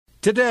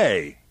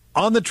Today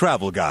on the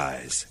Travel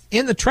Guys.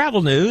 In the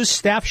travel news,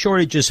 staff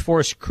shortages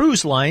force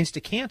cruise lines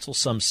to cancel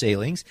some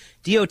sailings.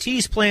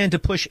 DOT's plan to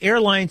push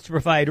airlines to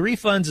provide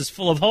refunds is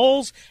full of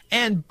holes,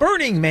 and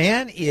Burning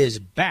Man is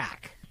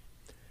back.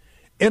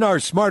 In our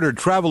Smarter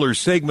Traveler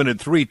segment at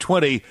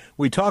 3:20,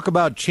 we talk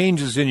about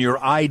changes in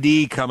your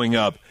ID coming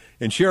up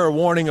and share a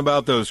warning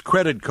about those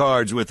credit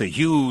cards with the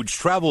huge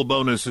travel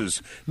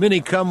bonuses. Many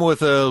come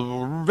with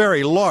a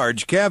very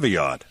large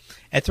caveat.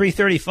 At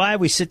 3:35,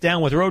 we sit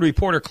down with road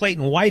reporter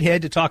Clayton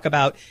Whitehead to talk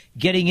about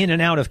getting in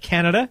and out of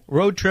Canada,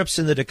 road trips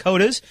in the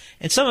Dakotas,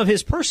 and some of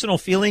his personal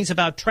feelings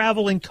about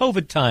travel in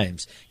COVID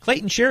times.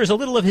 Clayton shares a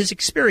little of his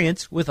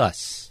experience with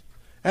us.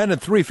 And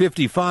at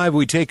 3:55,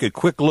 we take a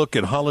quick look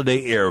at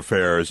holiday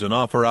airfares and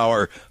offer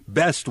our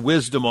best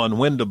wisdom on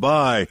when to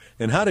buy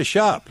and how to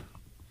shop.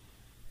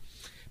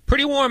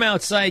 Pretty warm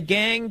outside,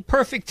 gang.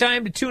 Perfect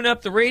time to tune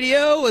up the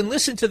radio and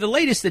listen to the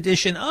latest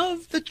edition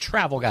of the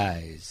Travel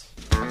Guys.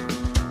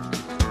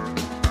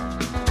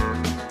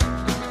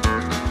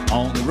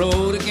 On the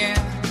road again.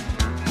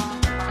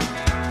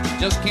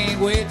 Just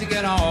can't wait to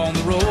get on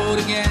the road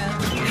again.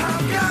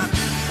 I've got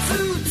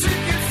 2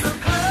 tickets for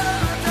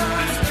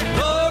paradise.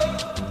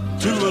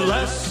 To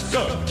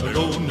Alaska, to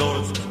go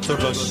north to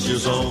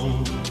Russia's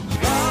own.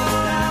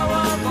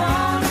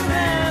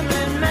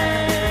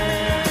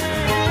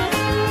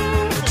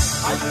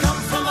 I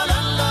come from a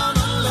land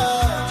of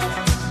love.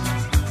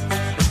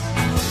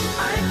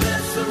 I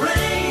guess the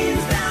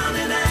rain's down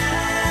in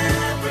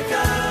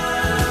Africa.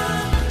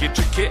 Get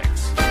your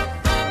kicks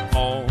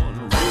on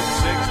Route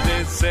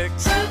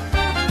 66.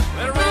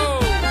 Let it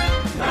roll.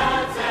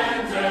 That's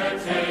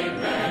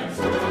entertainment.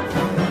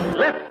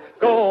 Let's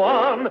go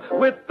on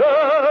with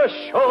the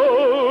show.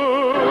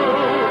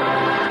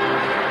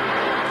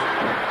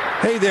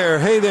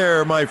 Hey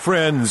there, my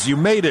friends. You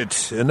made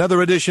it.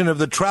 Another edition of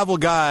the Travel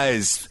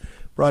Guys,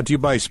 brought to you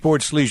by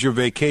Sports Leisure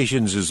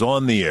Vacations, is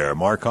on the air.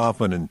 Mark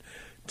Hoffman and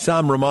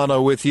Tom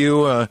Romano with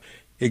you,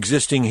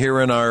 existing here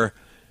in our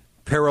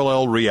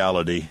parallel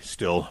reality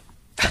still.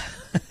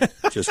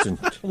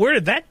 Where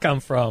did that come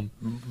from?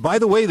 By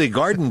the way, the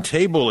garden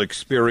table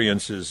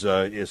experience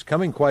is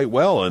coming quite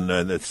well in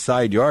the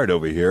side yard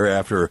over here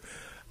after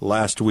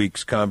last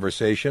week's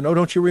conversation. Oh,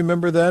 don't you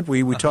remember that?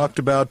 We talked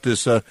about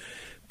this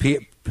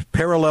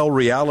parallel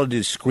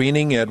reality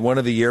screening at one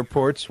of the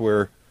airports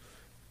where...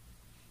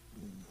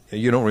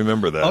 You don't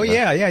remember that? Oh, huh?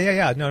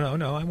 Yeah.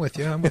 No, I'm with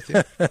you.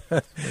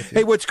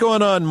 Hey, what's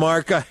going on,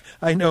 Mark?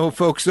 I know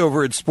folks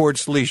over at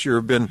Sports Leisure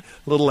have been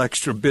a little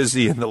extra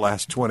busy in the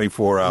last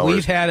 24 hours.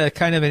 We've had a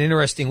kind of an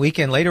interesting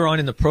weekend. Later on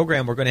in the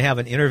program, we're going to have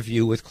an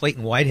interview with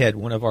Clayton Whitehead,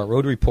 one of our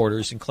road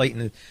reporters, and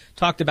Clayton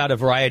talked about a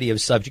variety of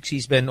subjects.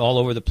 He's been all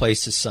over the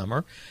place this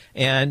summer,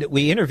 and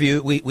we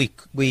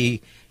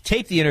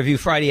taped the interview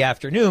Friday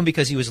afternoon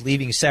because he was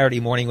leaving Saturday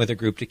morning with a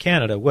group to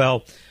Canada.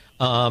 Well,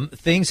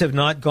 things have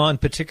not gone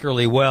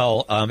particularly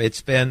well.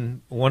 It's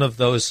been one of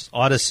those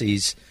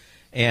odysseys,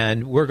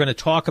 and we're going to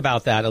talk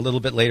about that a little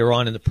bit later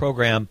on in the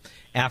program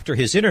after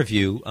his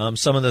interview,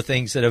 some of the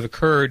things that have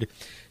occurred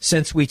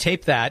since we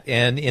taped that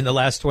and in the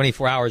last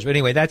 24 hours. But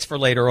anyway, that's for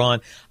later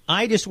on.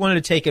 I just wanted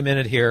to take a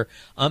minute here.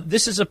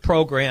 This is a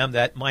program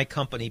that my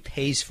company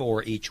pays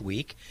for each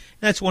week.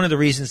 And that's one of the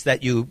reasons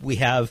that we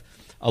have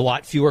a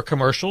lot fewer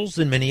commercials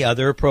than many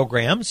other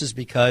programs, is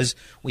because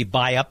we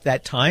buy up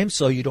that time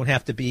so you don't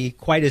have to be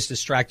quite as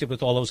distracted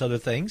with all those other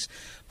things.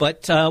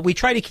 But we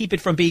try to keep it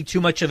from being too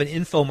much of an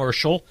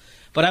infomercial.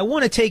 But I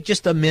want to take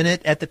just a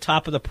minute at the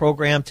top of the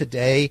program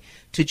today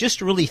to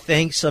just really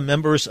thank some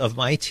members of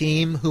my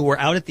team who were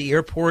out at the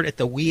airport at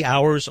the wee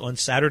hours on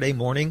Saturday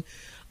morning,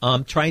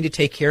 trying to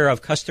take care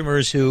of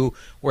customers who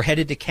were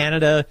headed to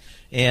Canada,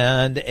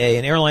 and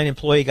an airline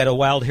employee got a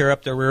wild hair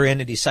up their rear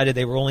end and decided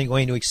they were only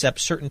going to accept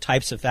certain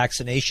types of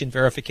vaccination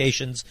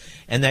verifications,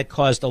 and that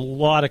caused a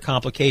lot of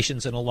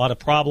complications and a lot of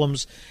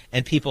problems,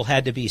 and people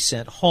had to be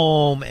sent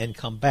home and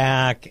come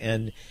back,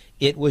 and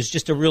it was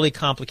just a really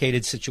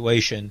complicated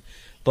situation.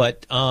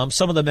 But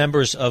some of the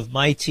members of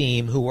my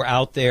team who were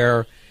out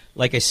there,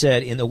 like I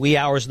said, in the wee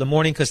hours of the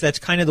morning, because that's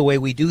kind of the way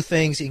we do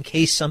things in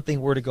case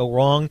something were to go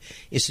wrong,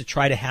 is to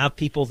try to have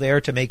people there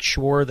to make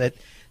sure that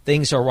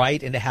things are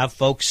right and to have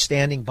folks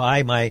standing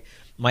by. My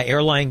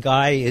airline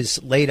guy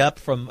is laid up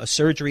from a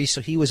surgery,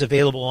 so he was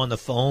available on the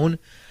phone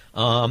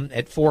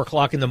at 4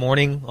 o'clock in the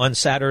morning on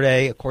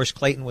Saturday. Of course,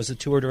 Clayton was the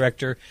tour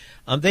director.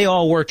 They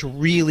all worked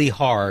really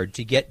hard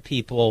to get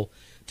people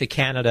to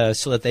Canada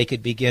so that they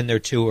could begin their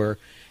tour.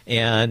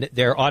 And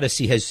their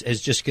odyssey has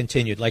just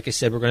continued. Like I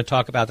said, we're going to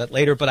talk about that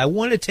later. But I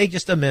wanted to take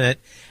just a minute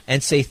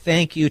and say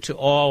thank you to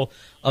all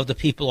of the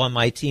people on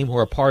my team who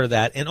are part of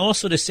that, and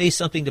also to say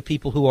something to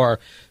people who are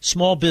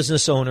small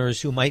business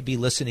owners who might be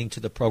listening to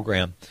the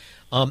program.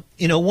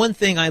 One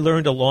thing I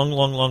learned a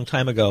long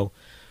time ago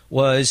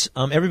was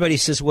everybody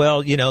says,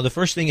 well, the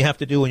first thing you have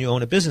to do when you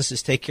own a business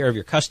is take care of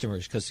your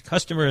customers, because the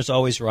customer is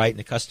always right and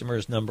the customer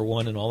is number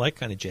one and all that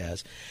kind of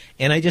jazz.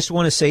 And I just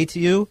want to say to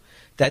you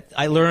that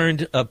I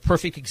learned a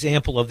perfect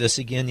example of this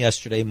again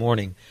yesterday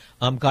morning.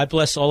 God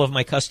bless all of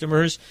my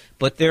customers,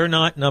 but they're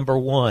not number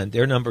one.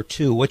 They're number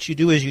two. What you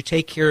do is you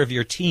take care of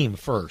your team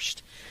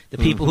first, the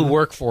people who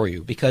work for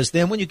you, because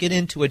then when you get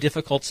into a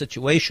difficult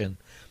situation,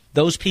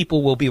 those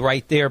people will be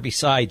right there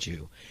beside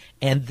you,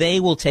 and they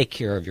will take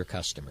care of your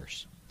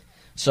customers.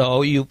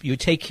 So you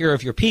take care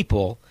of your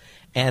people,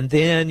 and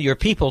then your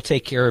people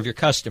take care of your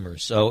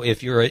customers. So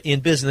if you're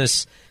in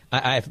business,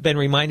 I've been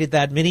reminded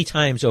that many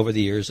times over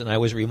the years, and I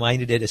was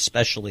reminded it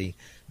especially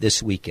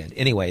this weekend.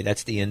 Anyway,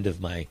 that's the end of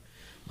my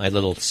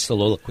little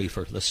soliloquy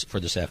for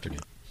this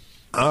afternoon.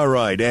 All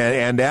right,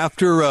 and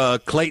after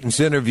Clayton's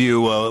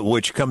interview,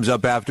 which comes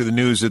up after the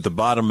news at the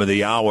bottom of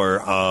the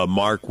hour,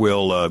 Mark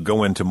will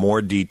go into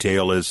more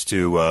detail as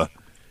to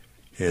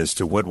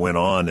what went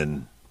on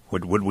and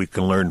what we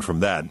can learn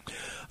from that.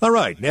 All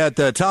right, at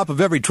the top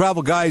of every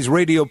Travel Guys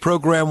radio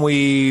program,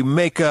 we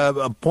make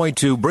a point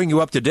to bring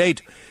you up to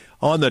date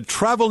on the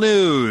travel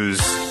news.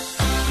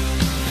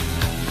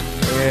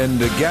 And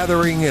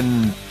gathering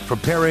and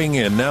preparing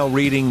and now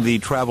reading the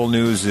travel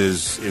news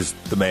is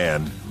the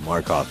man,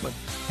 Mark Hoffman.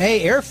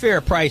 Hey,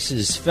 airfare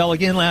prices fell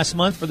again last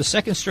month for the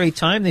second straight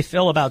time. They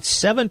fell about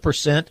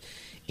 7%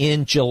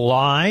 in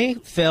July,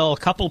 fell a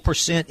couple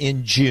percent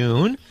in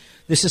June.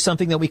 This is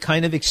something that we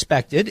kind of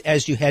expected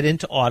as you head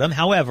into autumn.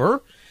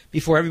 However,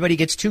 before everybody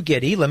gets too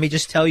giddy, let me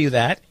just tell you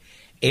that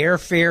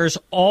airfares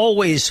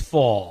always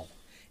fall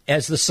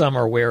as the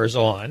summer wears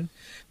on,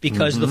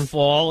 because the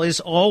fall is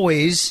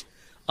always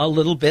a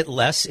little bit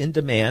less in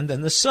demand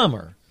than the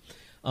summer.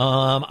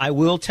 I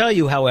will tell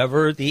you,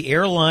 however, the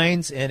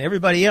airlines and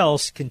everybody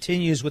else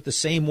continues with the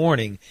same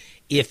warning.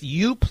 If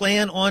you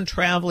plan on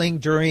traveling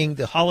during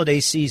the holiday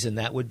season,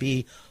 that would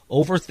be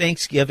over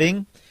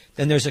Thanksgiving,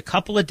 then there's a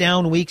couple of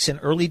down weeks in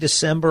early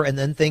December, and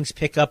then things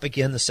pick up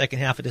again the second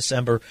half of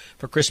December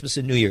for Christmas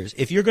and New Year's.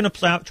 If you're going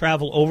to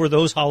travel over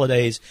those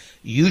holidays,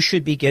 you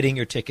should be getting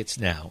your tickets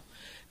now.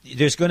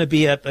 There's going to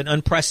be an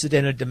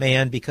unprecedented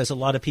demand because a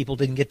lot of people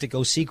didn't get to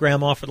go see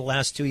Grandma for the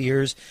last 2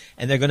 years,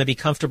 and they're going to be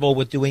comfortable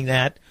with doing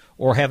that,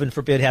 or heaven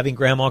forbid having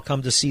Grandma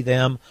come to see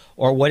them,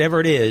 or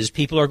whatever it is.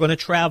 People are going to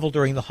travel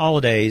during the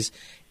holidays.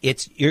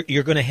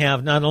 You're going to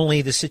have not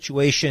only the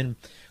situation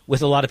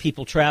with a lot of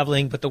people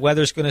traveling, but the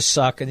weather's going to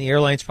suck, and the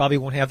airlines probably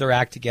won't have their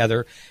act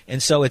together,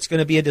 and so it's going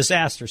to be a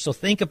disaster. So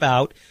think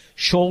about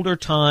shoulder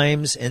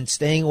times and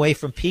staying away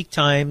from peak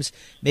times.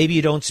 Maybe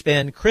you don't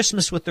spend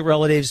Christmas with the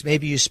relatives.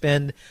 Maybe you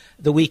spend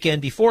the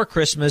weekend before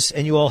Christmas,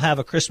 and you all have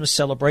a Christmas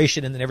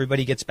celebration, and then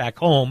everybody gets back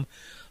home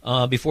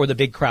before the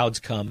big crowds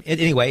come.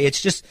 Anyway,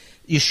 it's just,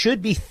 you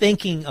should be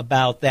thinking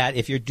about that.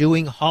 If you're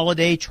doing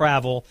holiday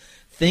travel,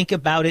 think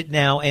about it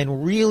now,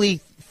 and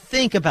really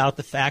think about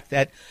the fact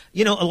that,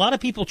 a lot of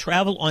people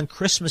travel on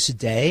Christmas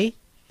Day.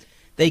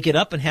 They get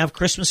up and have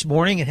Christmas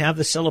morning and have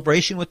the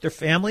celebration with their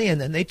family, and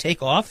then they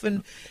take off,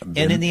 and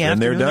in the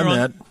afternoon they're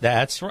done.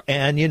 That's right.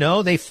 And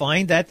they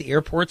find that the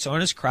airports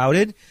aren't as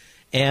crowded,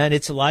 and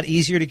it's a lot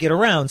easier to get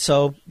around.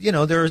 So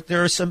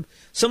there are some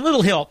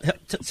little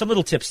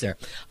tips there.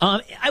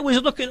 I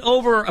was looking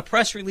over a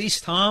press release,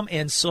 Tom,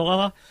 and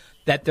saw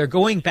that they're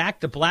going back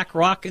to Black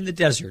Rock in the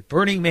desert.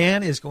 Burning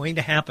Man is going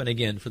to happen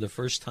again for the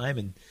first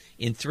time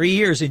in 3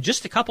 years, in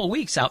just a couple of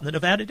weeks out in the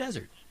Nevada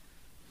desert.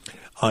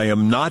 I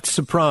am not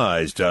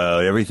surprised.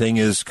 Everything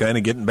is kind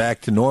of getting back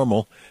to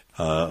normal.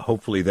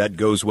 Hopefully that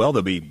goes well.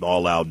 They'll be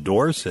all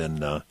outdoors,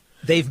 and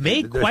they've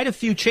made quite a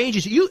few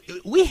changes.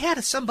 We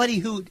had somebody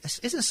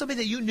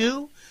that you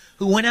knew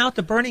who went out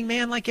to Burning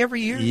Man like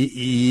every year?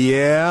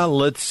 Yeah,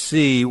 let's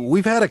see.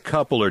 We've had a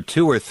couple or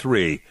two or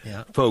three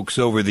folks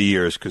over the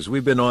years, because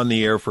we've been on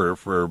the air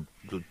for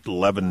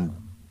 11,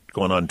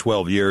 going on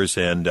 12 years,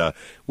 and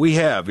we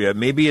have. Yeah,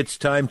 maybe it's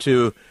time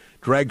to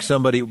drag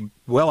somebody,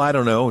 well, I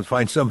don't know,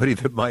 find somebody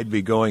that might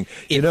be going.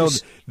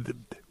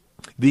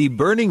 The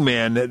Burning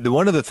Man,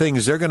 one of the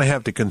things they're going to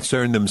have to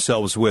concern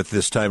themselves with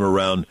this time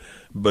around,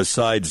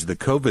 besides the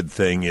COVID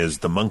thing, is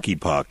the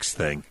monkeypox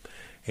thing.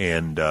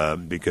 And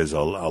because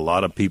a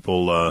lot of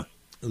people, I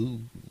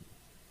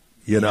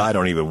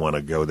don't even want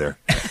to go there.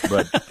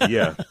 But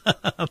yeah,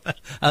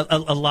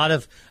 a lot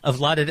of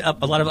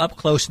up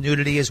close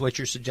nudity is what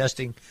you're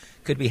suggesting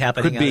could be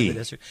happening out in the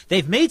desert.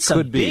 They've made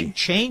some big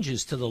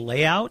changes to the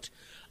layout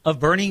of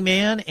Burning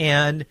Man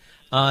and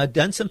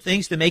done some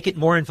things to make it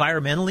more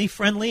environmentally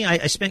friendly.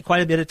 I spent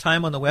quite a bit of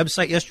time on the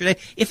website yesterday.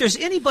 If there's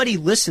anybody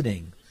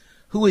listening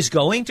who is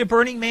going to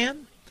Burning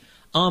Man,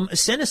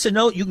 send us a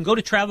note. You can go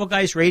to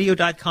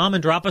travelguysradio.com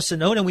and drop us a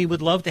note, and we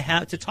would love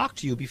to talk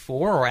to you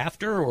before or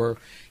after or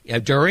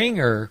during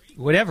or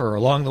whatever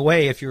along the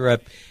way. If you're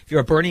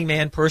a Burning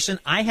Man person,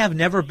 I have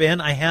never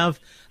been. I have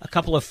a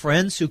couple of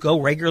friends who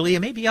go regularly,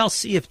 and maybe I'll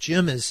see if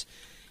Jim is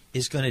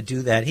going to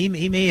do that. He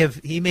may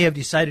have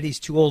decided he's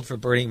too old for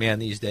Burning Man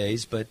these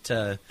days, but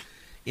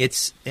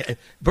it's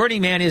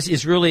Burning Man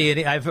is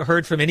really. I've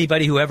heard from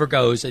anybody who ever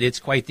goes that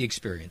it's quite the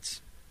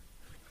experience.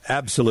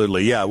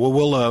 Absolutely, yeah. Well,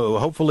 we'll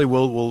hopefully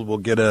we'll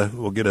get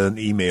an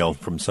email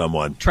from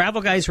someone.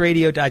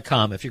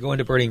 TravelGuysRadio.com if you're going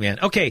to Burning Man.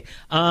 Okay,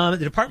 the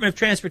Department of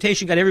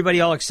Transportation got everybody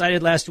all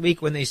excited last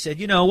week when they said,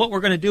 what we're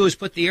going to do is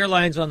put the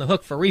airlines on the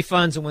hook for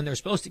refunds, and when they're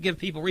supposed to give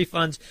people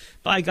refunds,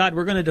 by God,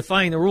 we're going to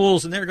define the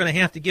rules, and they're going to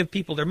have to give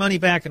people their money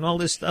back and all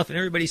this stuff. And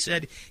everybody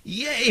said,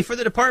 yay for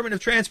the Department of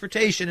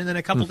Transportation. And then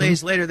a couple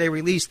days later, they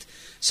released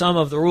some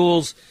of the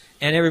rules,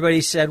 and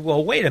everybody said,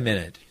 well, wait a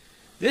minute.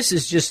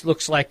 This just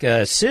looks like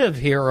a sieve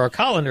here or a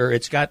colander.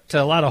 It's got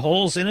a lot of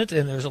holes in it,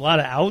 and there's a lot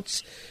of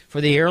outs for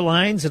the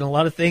airlines, and a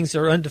lot of things that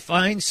are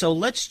undefined. So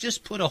let's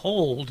just put a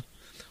hold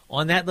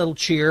on that little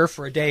cheer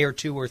for a day or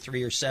 2 or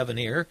 3 or 7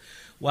 here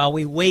while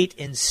we wait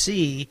and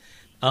see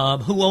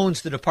who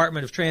owns the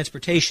Department of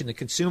Transportation, the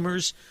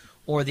consumers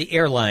or the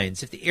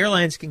airlines. If the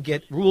airlines can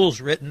get rules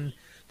written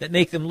that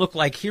make them look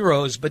like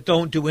heroes but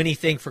don't do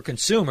anything for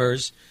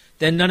consumers,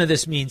 then none of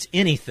this means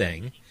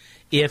anything.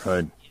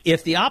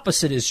 If the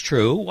opposite is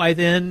true, why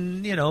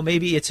then,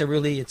 maybe it's a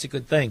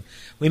good thing.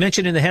 We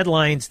mentioned in the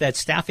headlines that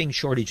staffing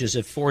shortages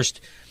have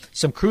forced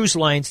some cruise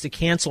lines to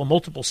cancel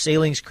multiple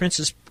sailings.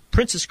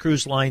 Princess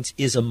Cruise Lines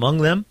is among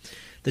them.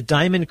 The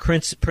Diamond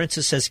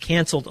Princess has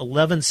canceled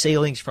 11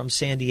 sailings from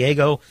San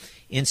Diego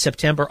in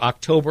September,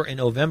 October, and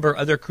November.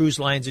 Other cruise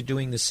lines are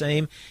doing the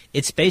same.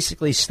 It's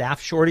basically staff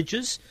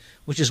shortages,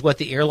 which is what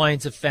the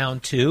airlines have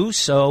found too.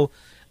 So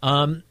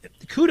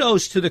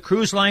kudos to the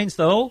cruise lines,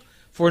 though,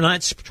 for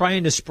not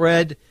trying to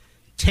spread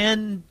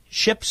 10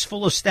 ships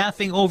full of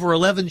staffing over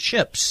 11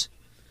 ships,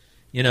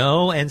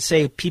 and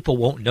say people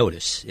won't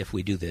notice if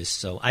we do this.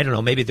 So I don't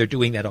know, maybe they're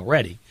doing that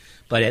already,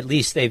 but at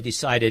least they've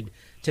decided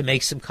to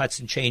make some cuts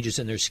and changes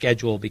in their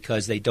schedule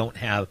because they don't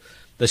have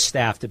the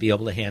staff to be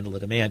able to handle the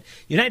demand.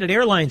 United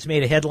Airlines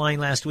made a headline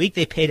last week.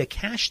 They paid a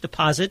cash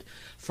deposit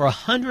for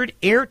 100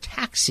 air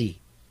taxi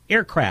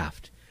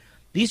aircraft.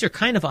 These are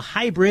kind of a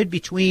hybrid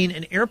between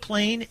an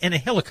airplane and a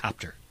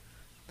helicopter.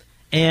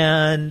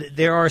 And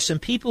there are some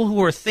people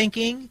who are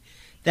thinking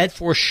that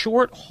for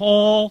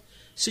short-haul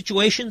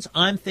situations,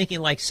 I'm thinking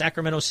like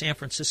Sacramento, San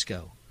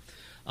Francisco.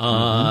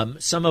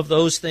 Some of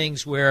those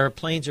things where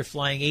planes are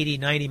flying 80,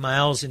 90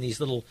 miles in these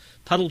little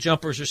puddle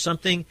jumpers or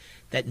something,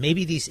 that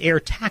maybe these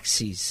air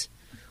taxis,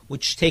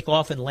 which take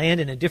off and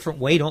land in a different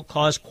way, don't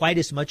cause quite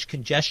as much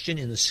congestion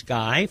in the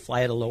sky,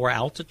 fly at a lower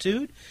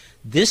altitude.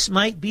 This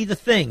might be the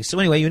thing. So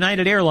anyway,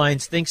 United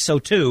Airlines thinks so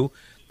too.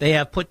 They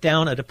have put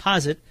down a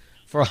deposit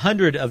for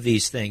 100 of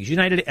these things.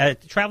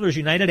 Travelers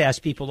United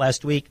asked people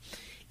last week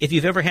if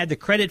you've ever had the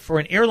credit for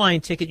an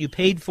airline ticket you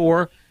paid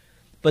for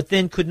but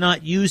then could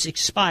not use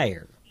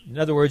expire. In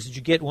other words, did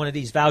you get one of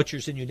these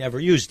vouchers and you never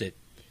used it?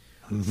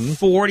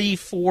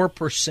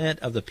 44%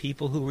 of the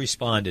people who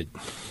responded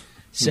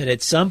said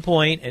at some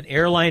point an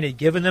airline had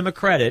given them a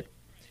credit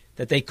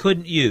that they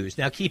couldn't use.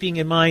 Now, keeping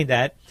in mind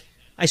that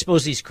I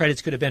suppose these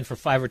credits could have been for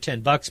 $5 or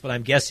 $10, but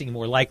I'm guessing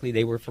more likely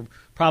they were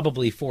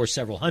probably for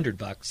several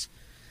 $100.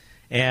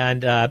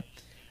 And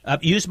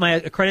used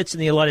my credits in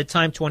the allotted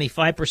time,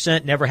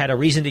 25%. Never had a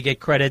reason to get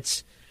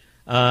credits.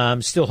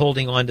 Still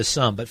holding on to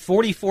some. But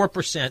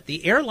 44%.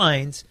 The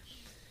airlines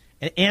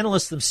and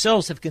analysts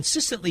themselves have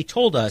consistently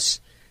told us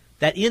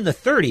that in the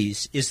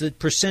 30s is the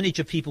percentage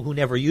of people who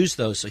never use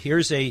those. So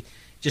here's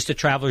just a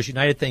Travelers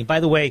United thing. By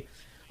the way,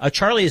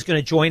 Charlie is going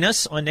to join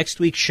us on next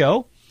week's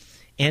show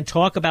and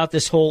talk about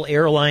this whole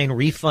airline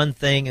refund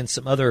thing and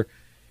some other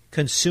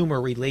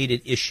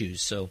consumer-related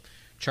issues. So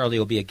Charlie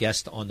will be a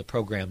guest on the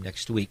program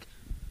next week.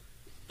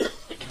 A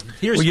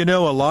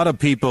lot of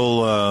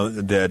people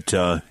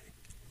that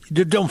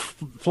don't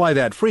fly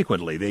that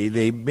frequently.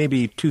 They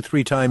maybe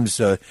 2-3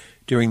 times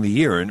during the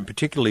year, and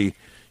particularly,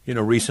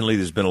 recently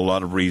there's been a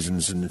lot of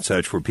reasons and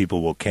such where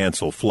people will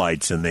cancel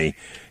flights and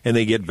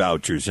they get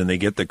vouchers and they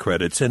get the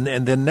credits, and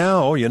then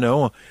now,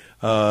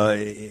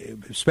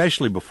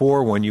 especially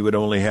before when you would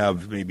only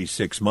have maybe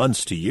 6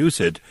 months to use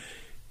it,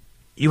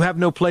 you have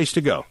no place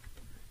to go.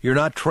 You're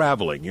not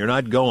traveling. You're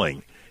not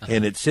going.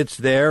 And it sits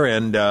there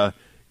and,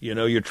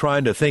 you're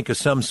trying to think of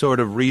some sort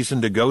of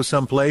reason to go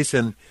someplace.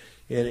 And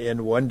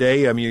one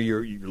day,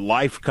 your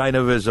life kind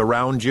of is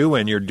around you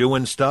and you're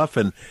doing stuff.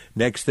 And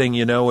next thing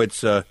you know,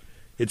 it's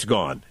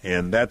gone.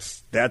 And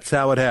that's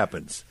how it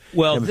happens.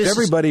 Well, and if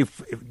everybody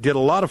did a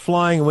lot of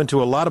flying and went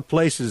to a lot of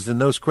places, then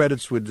those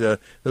credits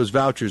those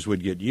vouchers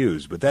would get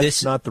used. But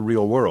that's not the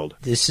real world.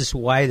 This is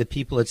why the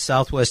people at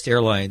Southwest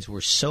Airlines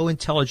were so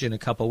intelligent a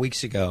couple of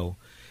weeks ago.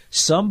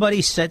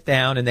 Somebody sat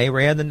down and they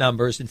ran the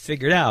numbers and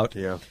figured out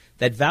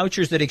that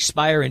vouchers that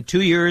expire in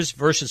 2 years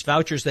versus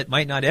vouchers that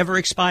might not ever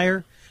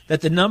expire, that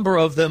the number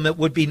of them that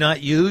would be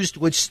not used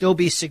would still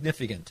be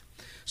significant.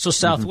 So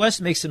Southwest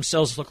makes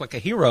themselves look like a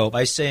hero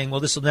by saying, well,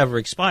 this will never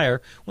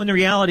expire, when the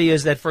reality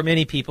is that for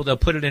many people, they'll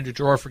put it in a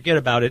drawer, forget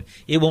about it.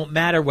 It won't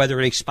matter whether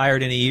it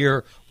expired in a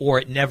year or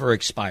it never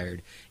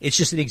expired. It's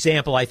just an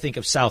example, I think,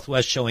 of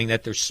Southwest showing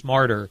that they're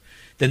smarter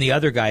than the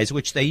other guys,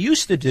 which they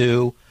used to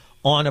do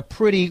on a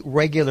pretty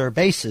regular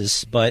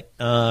basis, but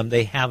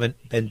they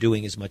haven't been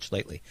doing as much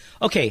lately.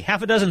 Okay,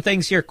 half a dozen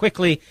things here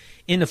quickly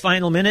in the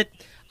final minute.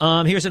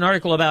 Here's an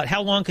article about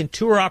how long can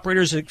tour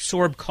operators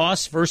absorb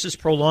costs versus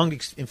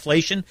prolonged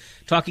inflation,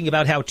 talking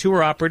about how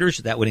tour operators,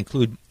 that would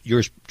include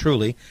yours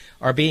truly,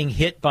 are being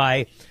hit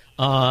by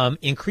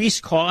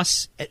increased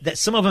costs, that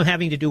some of them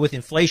having to do with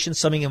inflation,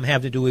 some of them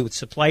have to do with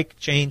supply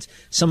chains,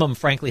 some of them,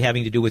 frankly,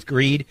 having to do with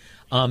greed.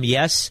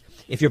 Yes,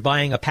 if you're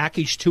buying a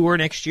package tour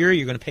next year,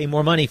 you're going to pay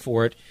more money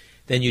for it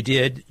than you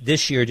did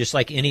this year, just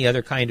like any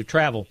other kind of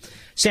travel.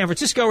 San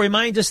Francisco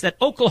reminds us that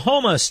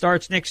Oklahoma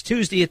starts next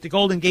Tuesday at the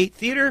Golden Gate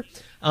Theater.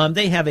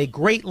 They have a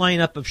great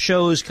lineup of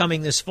shows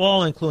coming this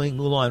fall, including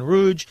Moulin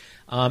Rouge,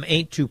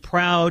 Ain't Too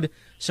Proud,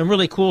 some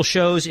really cool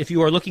shows. If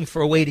you are looking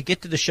for a way to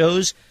get to the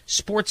shows,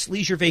 Sports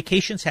Leisure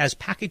Vacations has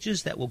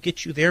packages that will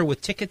get you there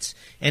with tickets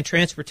and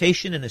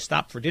transportation and a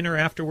stop for dinner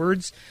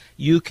afterwards.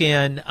 You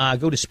can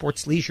go to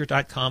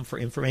sportsleisure.com for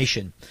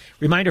information.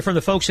 Reminder from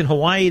the folks in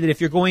Hawaii that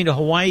if you're going to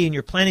Hawaii and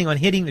you're planning on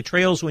hitting the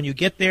trails when you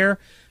get there,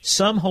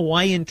 some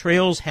Hawaiian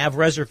trails have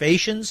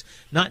reservations,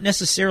 not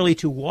necessarily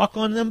to walk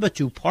on them, but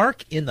to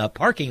park in the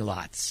parking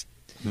lots.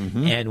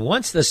 Mm-hmm. And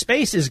once the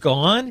space is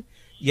gone,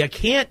 you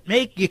can't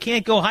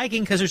go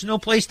hiking because there's no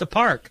place to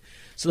park.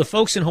 So the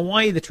folks in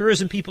Hawaii, the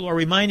tourism people, are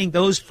reminding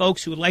those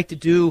folks who would like to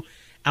do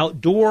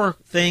outdoor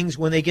things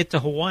when they get to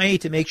Hawaii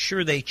to make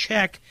sure they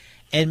check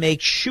and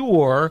make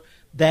sure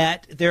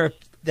that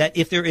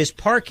if there is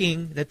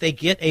parking, that they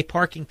get a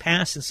parking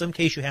pass. In some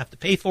cases, you have to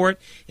pay for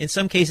it. In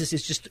some cases,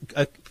 it's just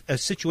a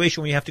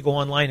situation where you have to go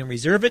online and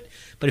reserve it.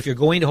 But if you're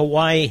going to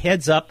Hawaii,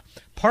 heads up,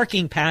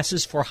 parking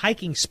passes for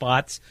hiking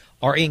spots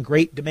are in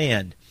great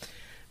demand.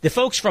 The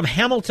folks from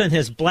Hamilton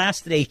has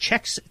blasted a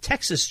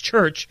Texas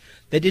church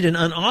that did an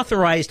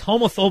unauthorized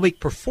homophobic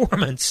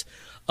performance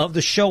of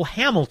the show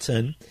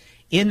Hamilton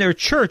in their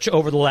church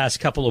over the last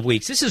couple of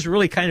weeks. This is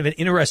really kind of an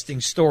interesting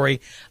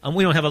story.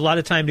 We don't have a lot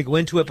of time to go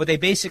into it, but they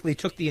basically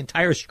took the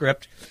entire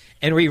script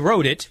and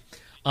rewrote it,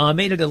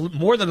 made it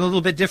more than a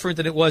little bit different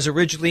than it was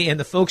originally, and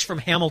the folks from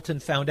Hamilton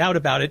found out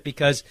about it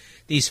because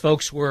these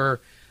folks were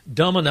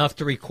dumb enough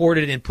to record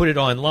it and put it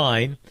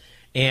online.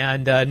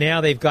 And now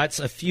they've got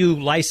a few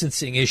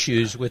licensing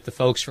issues with the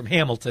folks from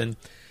Hamilton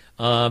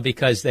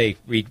because they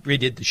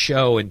redid the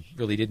show and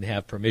really didn't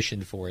have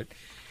permission for it.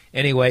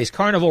 Anyways,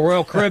 Carnival,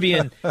 Royal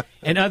Caribbean,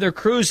 and other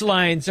cruise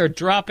lines are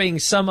dropping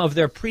some of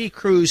their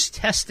pre-cruise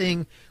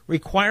testing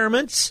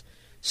requirements.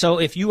 So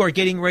if you are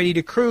getting ready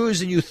to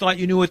cruise and you thought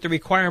you knew what the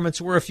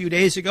requirements were a few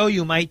days ago,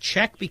 you might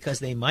check because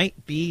they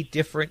might be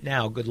different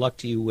now. Good luck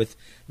to you with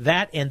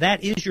that. And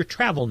that is your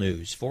travel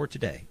news for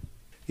today.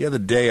 The other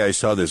day I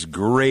saw this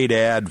great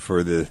ad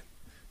for the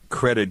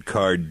credit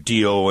card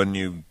deal when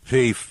you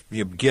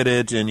get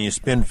it and you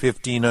spend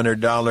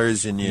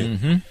 $1,500 and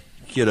you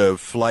get a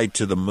flight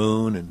to the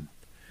moon, and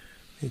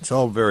it's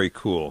all very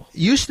cool.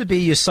 Used to be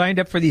you signed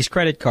up for these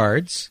credit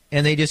cards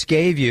and they just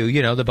gave you,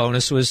 the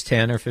bonus was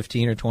 10 or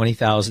 15 or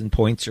 20,000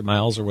 points or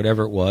miles or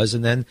whatever it was,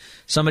 and then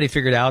somebody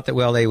figured out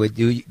that they would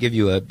give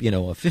you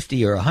a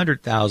 50 or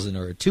 100,000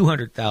 or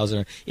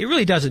 200,000. It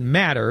really doesn't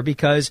matter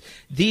because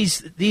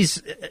these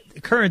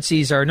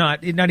currencies are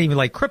not even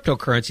like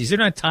cryptocurrencies. They're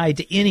not tied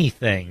to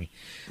anything.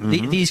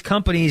 Mm-hmm. These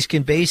companies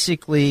can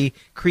basically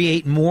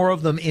create more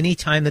of them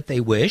anytime that they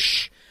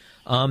wish.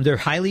 They're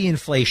highly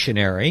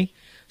inflationary.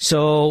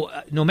 So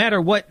no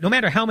matter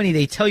how many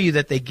they tell you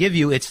that they give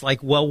you, it's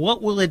like, well,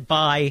 what will it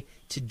buy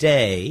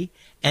today?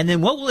 And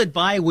then what will it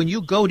buy when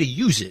you go to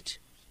use it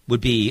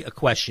would be a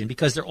question,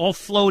 because they're all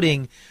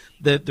floating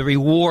the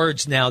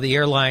rewards now, the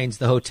airlines,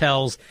 the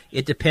hotels.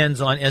 It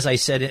depends on, as I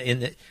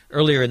said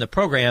earlier in the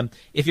program,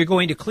 if you're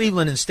going to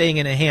Cleveland and staying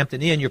in a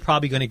Hampton Inn, you're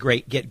probably going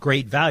to get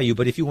great value.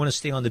 But if you want to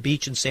stay on the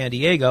beach in San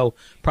Diego,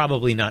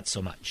 probably not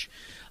so much.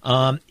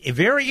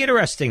 Very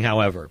interesting,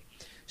 however,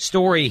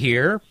 story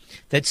here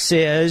that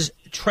says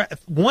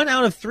 1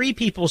 out of 3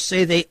 people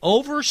say they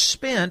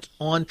overspent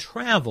on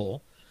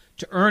travel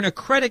to earn a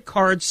credit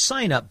card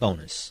sign-up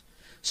bonus.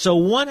 So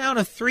 1 out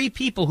of 3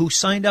 people who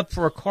signed up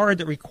for a card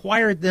that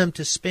required them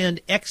to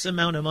spend X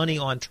amount of money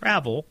on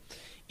travel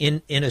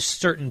in a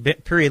certain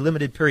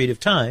limited period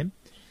of time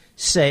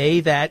say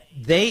that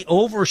they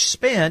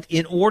overspent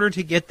in order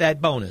to get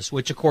that bonus,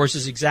 which, of course,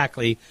 is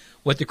exactly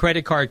what the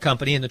credit card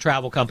company and the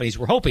travel companies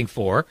were hoping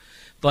for.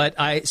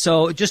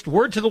 So just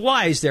word to the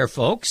wise there,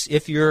 folks.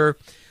 If you're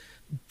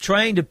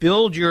trying to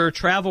build your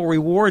travel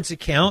rewards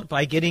account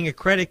by getting a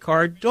credit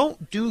card,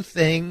 don't do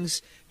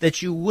things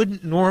that you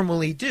wouldn't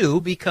normally do,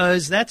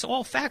 because that's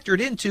all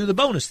factored into the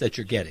bonus that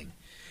you're getting.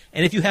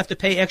 And if you have to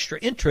pay extra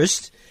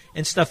interest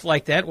and stuff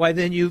like that, why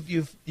then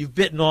you've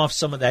bitten off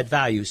some of that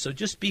value. So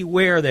just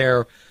beware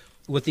there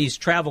with these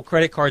travel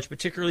credit cards,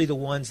 particularly the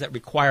ones that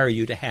require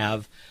you to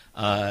have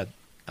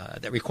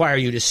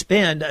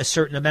spend a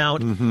certain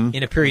amount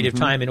in a period of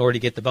time in order to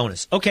get the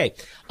bonus. Okay.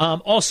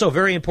 Also,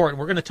 very important,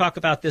 we're going to talk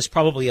about this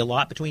probably a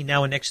lot between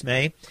now and next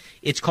May.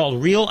 It's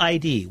called Real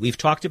ID. We've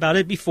talked about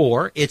it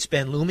before. It's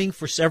been looming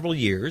for several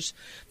years.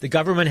 The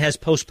government has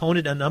postponed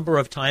it a number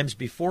of times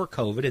before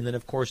COVID and then,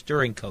 of course,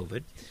 during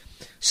COVID.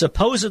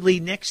 Supposedly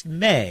next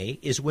May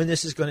is when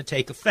this is going to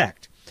take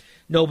effect.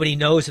 Nobody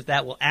knows if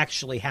that will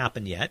actually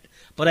happen yet.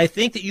 But I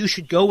think that you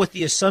should go with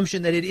the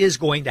assumption that it is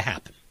going to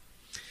happen.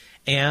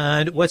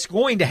 And what's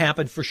going to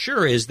happen for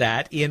sure is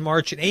that in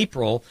March and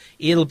April,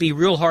 it'll be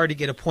real hard to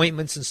get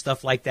appointments and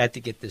stuff like that to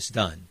get this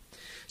done.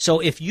 So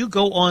if you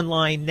go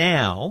online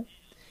now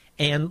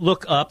and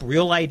look up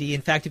Real ID,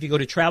 in fact, if you go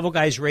to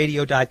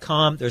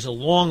travelguysradio.com, there's a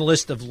long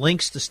list of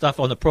links to stuff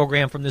on the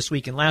program from this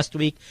week and last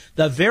week.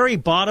 The very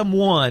bottom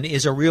one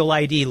is a Real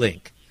ID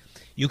link.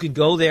 You can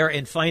go there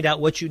and find out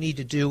what you need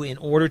to do in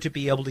order to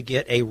be able to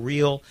get a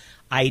Real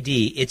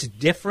ID. It's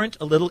different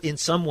a little in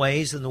some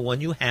ways than the one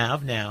you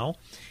have now.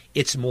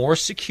 It's more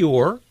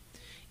secure.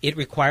 It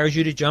requires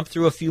you to jump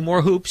through a few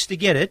more hoops to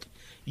get it.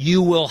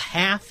 You will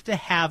have to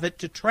have it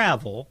to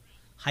travel,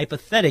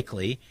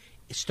 hypothetically,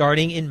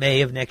 starting in May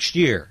of next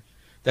year.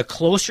 The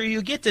closer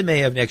you get to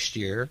May of next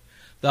year,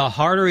 the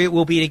harder it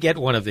will be to get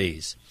one of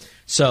these.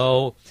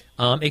 So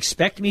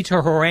expect me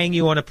to harangue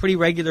you on a pretty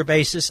regular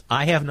basis.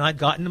 I have not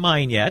gotten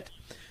mine yet.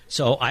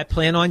 So I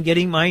plan on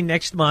getting mine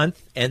next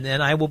month, and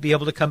then I will be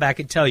able to come back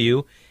and tell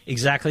you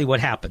exactly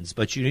what happens.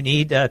 But you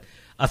need a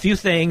few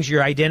things: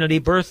 your identity,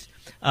 birth,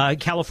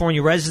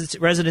 California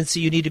residency.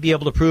 You need to be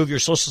able to prove your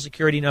Social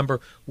Security number.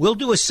 We'll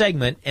do a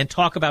segment and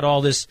talk about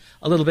all this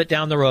a little bit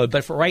down the road.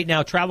 But for right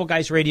now,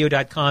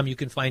 TravelGuysRadio.com, you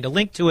can find a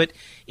link to it.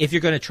 If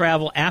you're going to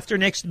travel after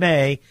next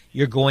May,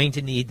 you're going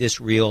to need this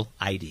Real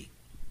ID.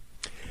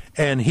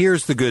 And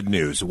here's the good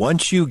news.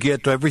 Once you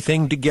get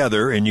everything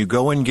together and you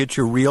go and get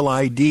your Real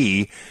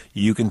ID,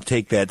 you can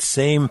take that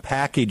same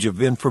package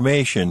of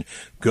information,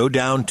 go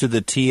down to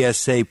the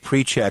TSA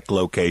pre-check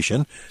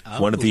location,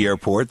 one at the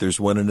airport,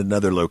 there's one in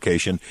another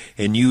location,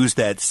 and use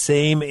that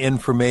same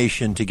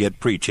information to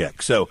get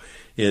pre-check. So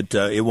it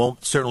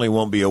certainly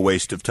won't be a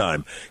waste of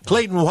time.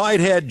 Clayton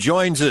Whitehead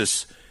joins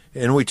us,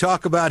 and we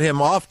talk about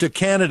him off to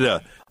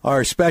Canada.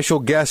 Our special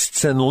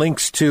guests and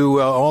links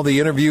to all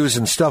the interviews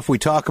and stuff we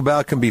talk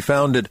about can be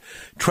found at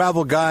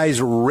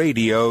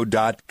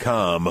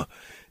TravelGuysRadio.com.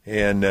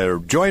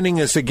 And joining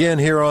us again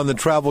here on the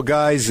Travel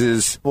Guys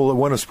is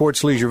one of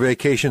Sports Leisure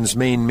Vacation's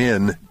main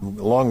men.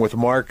 Along with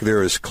Mark,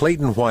 there is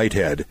Clayton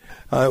Whitehead.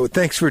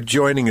 Thanks for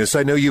joining us.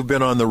 I know you've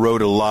been on the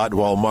road a lot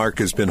while Mark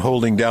has been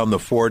holding down the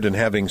fort and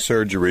having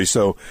surgery.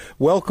 So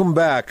welcome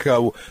back.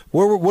 What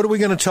are we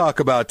going to talk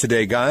about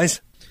today,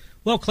 guys?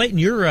 Well, Clayton,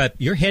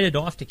 you're headed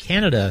off to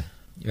Canada.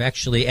 You're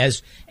actually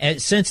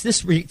since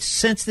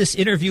this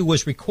interview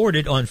was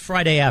recorded on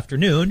Friday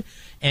afternoon,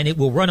 and it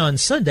will run on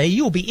Sunday.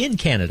 You'll be in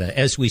Canada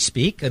as we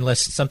speak,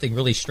 unless something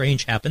really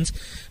strange happens.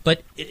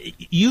 But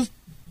you've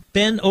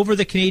been over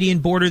the Canadian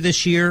border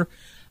this year.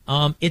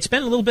 It's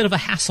been a little bit of a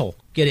hassle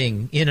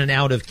getting in and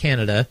out of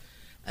Canada.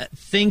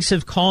 Things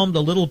have calmed a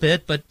little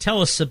bit, but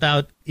tell us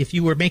about, if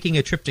you were making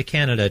a trip to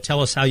Canada,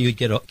 tell us how you'd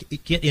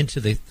get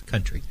into the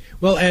country.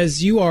 Well,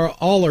 as you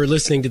all are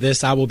listening to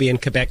this, I will be in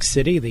Quebec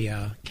City,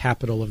 the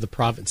capital of the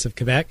province of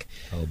Quebec.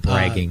 Oh,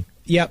 bragging.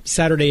 Yep,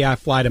 Saturday I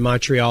fly to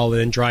Montreal and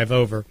then drive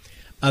over.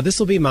 This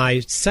will be my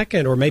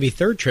second or maybe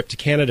third trip to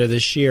Canada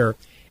this year.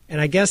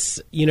 And I guess,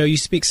 you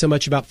speak so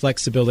much about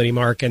flexibility,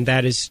 Mark, and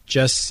that is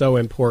just so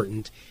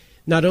important.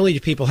 Not only do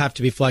people have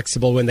to be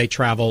flexible when they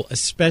travel,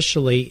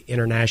 especially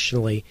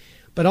internationally,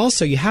 but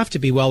also you have to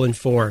be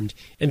well-informed.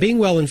 And being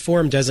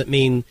well-informed doesn't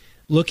mean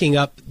looking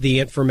up the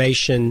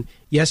information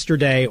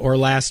yesterday or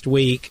last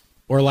week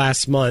or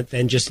last month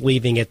and just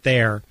leaving it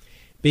there.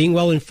 Being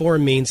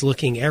well-informed means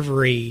looking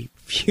every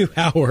few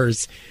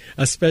hours,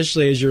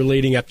 especially as you're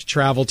leading up to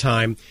travel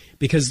time,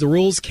 because the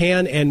rules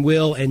can and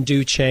will and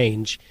do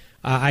change.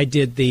 I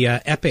did the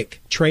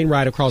epic train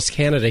ride across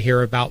Canada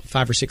here about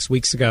 5 or 6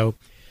 weeks ago.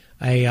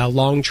 A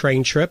long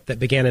train trip that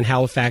began in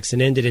Halifax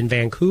and ended in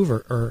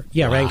Vancouver.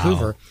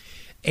 Vancouver.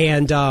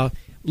 And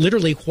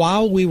literally,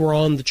 while we were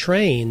on the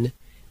train,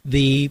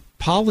 the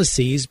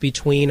policies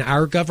between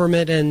our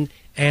government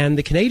and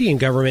the Canadian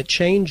government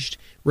changed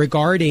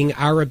regarding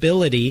our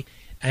ability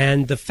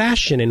and the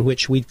fashion in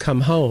which we'd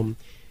come home.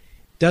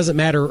 Doesn't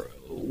matter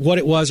what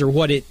it was or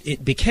what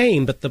it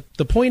became, but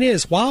the point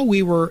is, while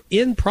we were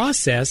in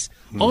process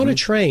on a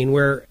train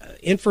where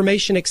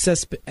information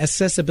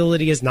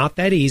accessibility is not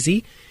that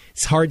easy,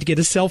 it's hard to get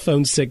a cell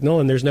phone signal,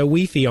 and there's no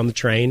Wi-Fi on the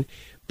train.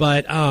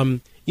 But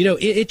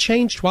it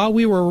changed while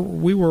we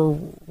were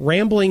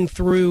rambling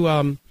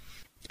through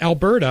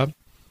Alberta,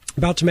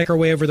 about to make our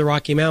way over the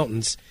Rocky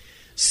Mountains.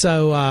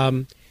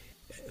 So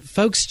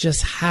folks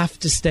just have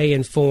to stay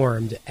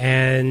informed,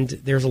 and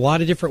there's a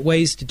lot of different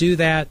ways to do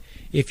that.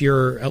 If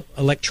you're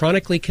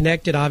electronically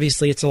connected,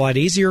 obviously it's a lot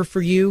easier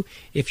for you.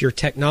 If your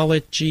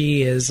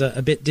technology is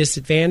a bit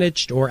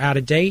disadvantaged or out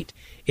of date,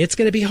 it's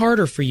going to be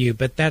harder for you,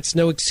 but that's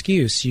no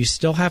excuse. You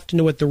still have to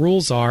know what the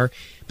rules are,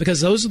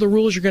 because those are the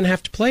rules you're going to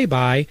have to play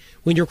by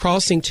when you're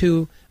crossing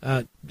to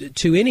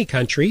any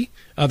country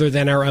other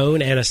than our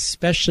own, and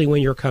especially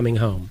when you're coming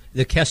home.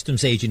 The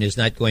customs agent is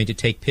not going to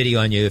take pity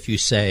on you if you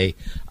say,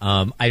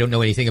 I don't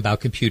know anything about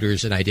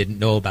computers and I didn't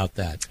know about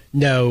that.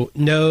 No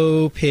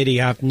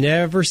pity. I've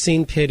never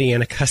seen pity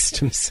in a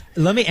customs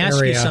Let me ask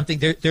area. you something.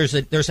 There's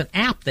an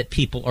app that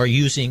people are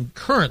using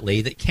currently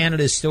that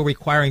Canada is still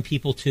requiring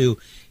people to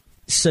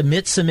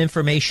submit some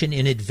information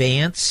in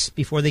advance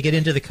before they get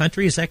into the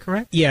country. Is that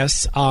correct?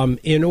 Yes.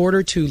 In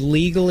order to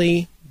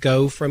legally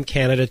go from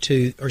Canada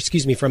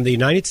from the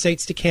United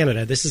States to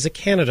Canada, this is a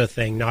Canada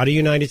thing, not a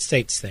United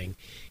States thing.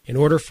 In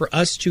order for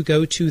us to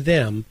go to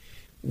them,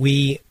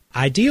 we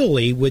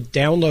ideally would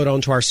download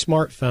onto our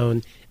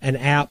smartphone an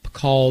app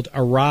called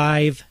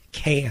Arrive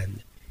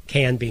Can,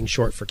 Can being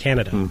short for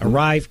Canada,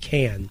 Arrive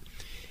Can.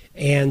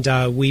 And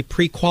we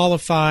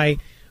pre-qualify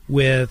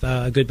with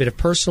a good bit of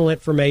personal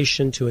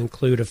information to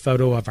include a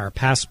photo of our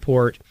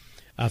passport,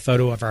 a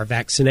photo of our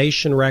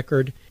vaccination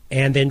record,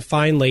 and then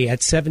finally,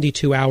 at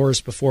 72 hours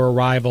before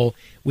arrival,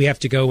 we have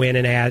to go in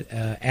and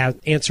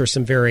answer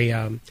some very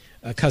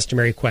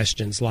customary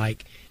questions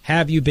like,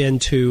 have you been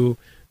to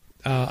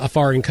a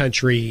foreign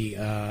country?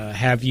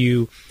 Have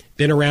you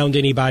been around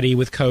anybody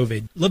with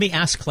COVID? Let me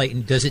ask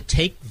Clayton, does it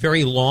take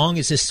very long?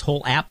 Is this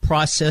whole app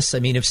process? I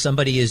mean, if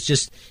somebody is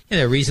just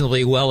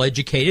reasonably well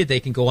educated, they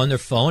can go on their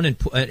phone and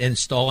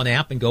install an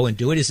app and go and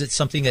do it. Is it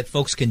something that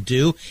folks can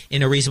do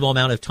in a reasonable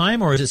amount of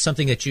time, or is it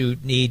something that you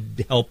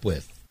need help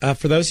with?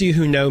 For those of you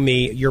who know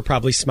me, you're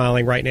probably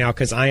smiling right now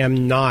because I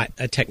am not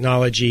a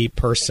technology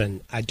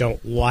person. I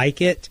don't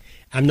like it.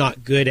 I'm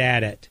not good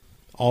at it.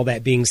 All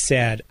that being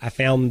said, I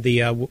found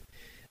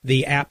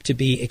the app to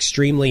be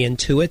extremely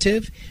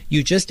intuitive.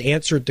 You just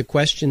answered the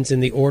questions in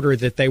the order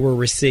that they were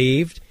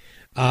received.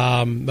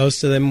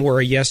 Most of them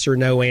were a yes or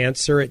no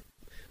answer. It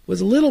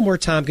was a little more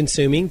time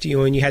consuming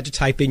when you had to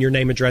type in your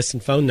name, address,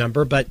 and phone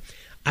number, but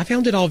I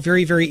found it all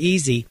very, very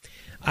easy.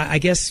 I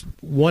guess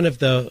one of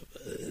the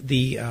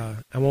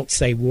I won't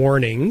say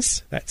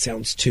warnings, that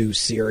sounds too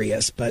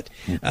serious, but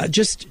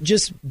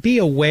just be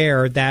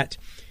aware that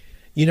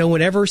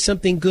whenever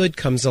something good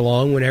comes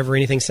along, whenever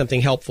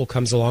something helpful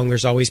comes along,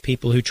 there's always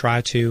people who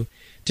try to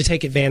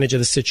take advantage of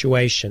the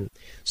situation.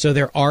 So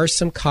there are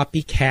some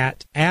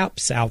copycat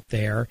apps out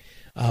there.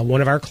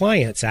 One of our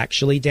clients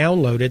actually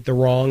downloaded the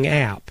wrong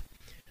app.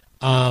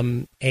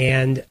 And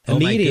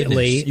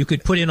immediately you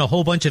could put in a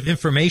whole bunch of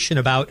information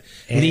about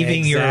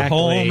leaving your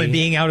home and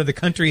being out of the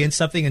country and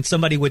something, and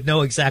somebody would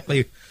know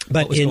exactly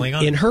what was going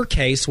on. In her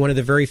case, one of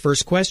the very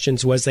first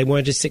questions was they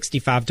wanted a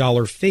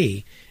 $65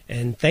 fee.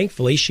 And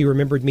thankfully, she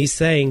remembered me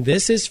saying,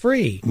 this is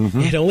free.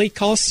 It only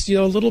costs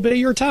a little bit of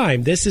your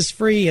time. This is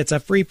free. It's a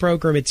free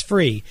program. It's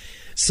free.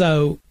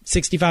 So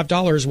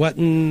 $65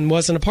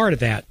 wasn't a part of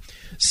that.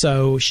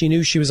 So she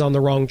knew she was on the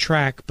wrong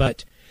track.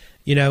 But,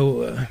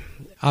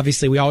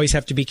 obviously, we always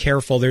have to be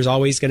careful. There's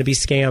always going to be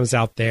scams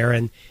out there,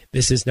 and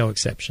this is no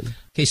exception.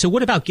 Okay, so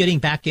what about getting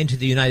back into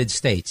the United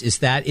States? Is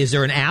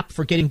there an app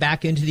for getting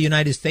back into the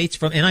United States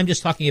and I'm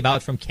just talking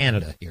about from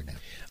Canada here now?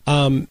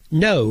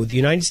 No, the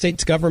United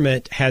States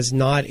government has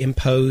not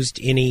imposed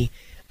any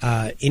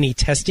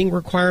testing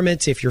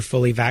requirements if you're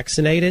fully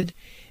vaccinated.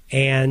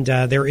 And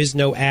there is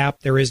no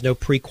app. There is no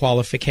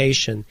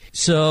pre-qualification.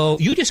 So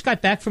you just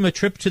got back from a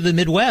trip to the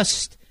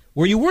Midwest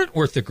where you weren't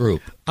with the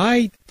group.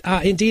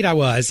 Indeed I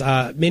was.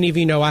 Many of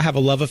you know I have a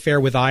love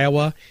affair with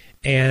Iowa,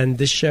 and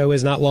this show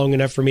is not long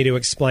enough for me to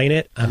explain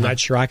it. I'm not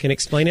sure I can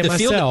explain it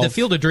myself. The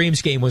Field of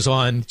Dreams game was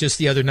on just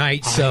the other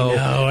night, so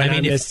I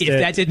mean, if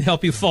that didn't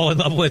help you fall in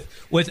love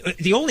with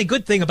the only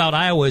good thing about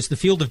Iowa is the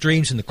Field of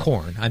Dreams and the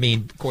corn. I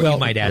mean, you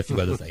might add a few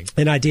other things.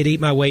 And I did eat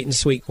my weight in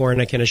sweet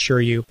corn, I can assure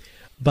you.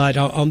 But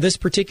on this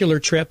particular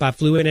trip, I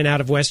flew in and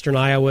out of western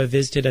Iowa,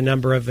 visited a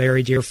number of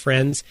very dear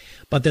friends.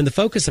 But then the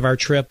focus of our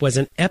trip was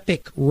an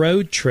epic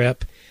road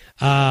trip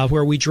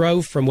where we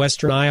drove from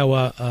western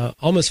Iowa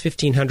almost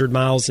 1,500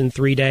 miles in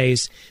 3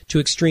 days to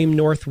extreme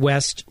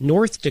northwest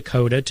North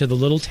Dakota to the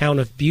little town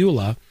of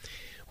Beulah,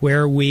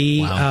 where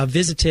we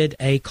visited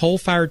a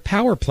coal-fired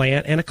power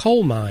plant and a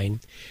coal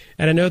mine.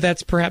 And I know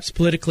that's perhaps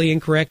politically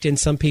incorrect in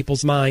some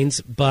people's minds,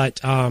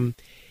 but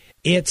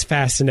it's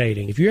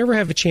fascinating. If you ever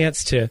have a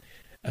chance to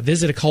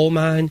visit a coal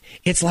mine,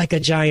 it's like a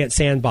giant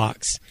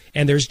sandbox,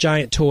 and there's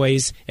giant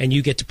toys, and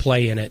you get to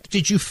play in it.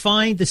 Did you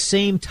find the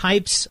same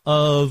types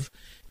of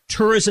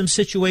tourism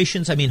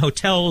situations? I mean,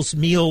 hotels,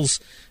 meals,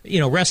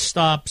 rest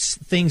stops,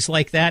 things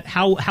like that.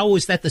 How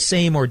is that the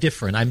same or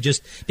different?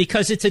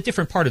 Because it's a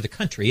different part of the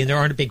country, and there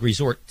aren't big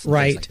resorts.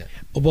 Right. Like that.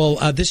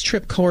 Well, this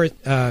trip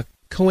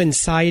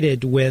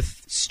coincided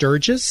with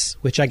Sturgis,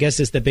 which I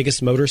guess is the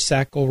biggest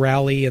motorcycle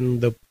rally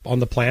on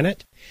the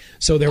planet.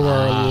 So there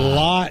were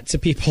lots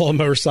of people on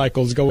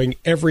motorcycles going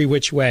every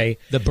which way.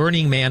 The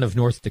Burning Man of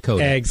North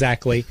Dakota.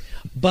 Exactly.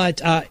 But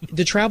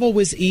the travel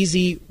was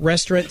easy.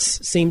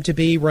 Restaurants seemed to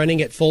be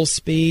running at full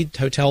speed.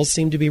 Hotels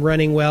seemed to be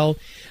running well.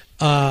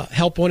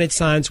 Help wanted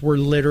signs were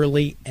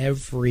literally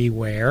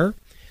everywhere.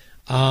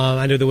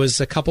 I know there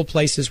was a couple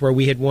places where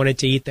we had wanted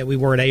to eat that we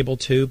weren't able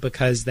to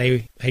because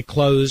they had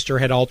closed or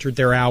had altered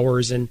their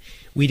hours, and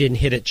we didn't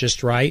hit it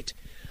just right.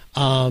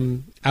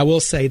 I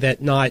will say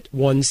that not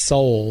one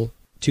soul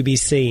to be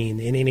seen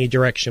in any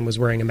direction was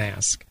wearing a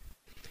mask.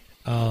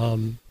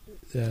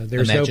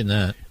 There's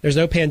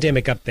no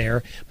pandemic up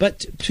there,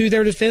 but to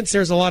their defense,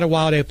 there's a lot of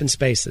wide open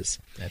spaces.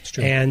 That's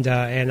true. And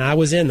I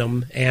was in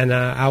them, and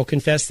I'll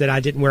confess that I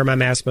didn't wear my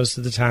mask most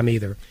of the time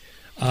either.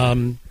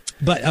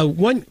 But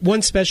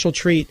one special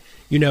treat,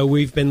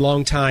 we've been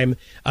longtime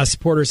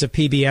supporters of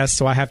PBS,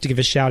 so I have to give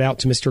a shout out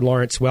to Mr.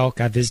 Lawrence Welk.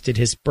 I visited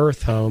his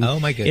birth home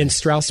in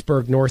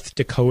Strasburg, North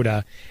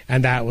Dakota,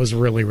 and that was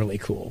really, really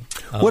cool.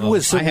 What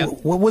was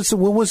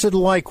it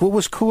like? What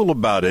was cool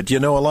about it?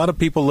 A lot of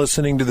people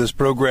listening to this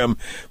program,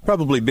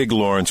 probably big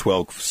Lawrence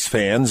Welk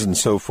fans and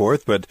so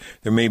forth, but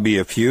there may be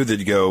a few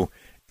that go,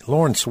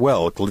 Lawrence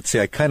Welk, let's see,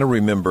 I kind of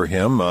remember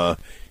him.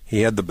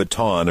 He had the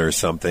baton or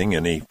something,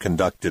 and he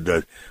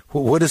conducted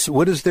what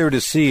is there to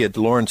see at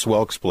Lawrence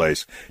Welk's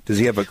place? Does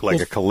he have a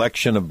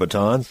collection of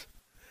batons?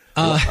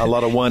 A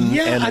lot of one.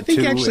 Yeah, and I think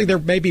two actually there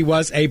maybe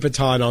was a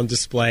baton on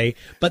display,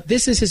 but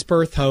this is his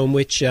birth home,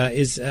 which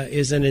is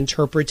an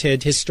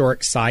interpreted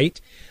historic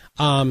site,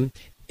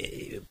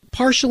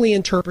 partially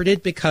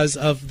interpreted because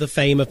of the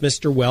fame of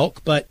Mr. Welk,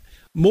 but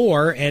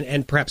more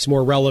and perhaps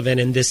more relevant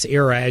in this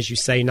era, as you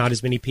say, not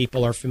as many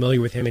people are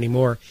familiar with him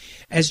anymore,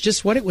 as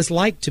just what it was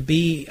like to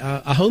be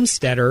a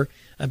homesteader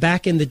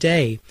back in the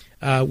day.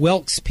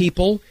 Welk's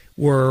people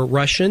were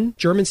Russian,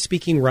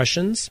 German-speaking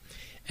Russians,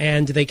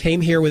 and they came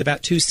here with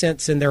about 2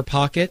 cents in their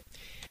pocket,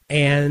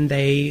 and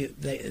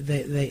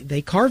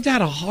they carved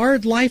out a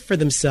hard life for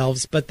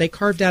themselves, but they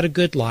carved out a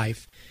good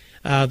life.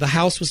 The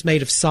house was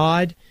made of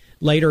sod.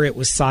 Later it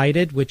was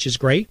sided, which is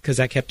great because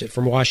that kept it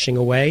from washing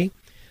away.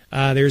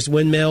 There's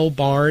windmill,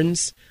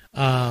 barns,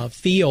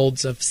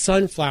 fields of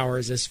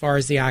sunflowers as far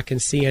as the eye can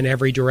see in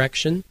every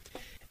direction,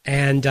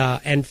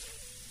 and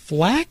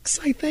flax,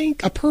 I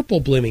think, a purple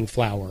blooming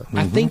flower.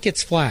 I think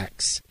it's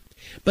flax.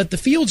 But the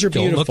fields are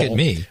beautiful. Don't look at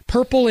me.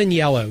 Purple and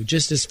yellow,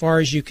 just as far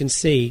as you can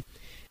see.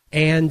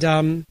 And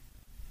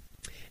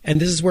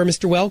this is where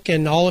Mr. Welk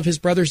and all of his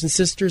brothers and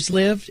sisters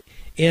lived,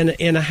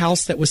 in a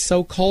house that was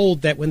so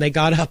cold that when they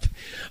got up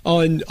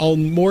on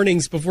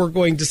mornings before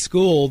going to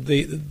school,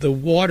 the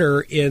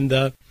water in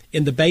the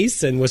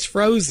basin was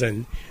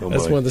frozen.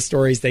 That's one of the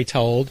stories they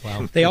told.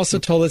 Wow. They also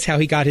told us how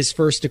he got his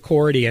first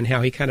accordion,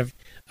 how he kind of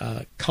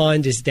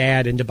conned his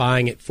dad into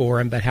buying it for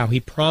him, but how he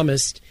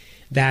promised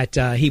that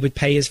he would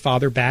pay his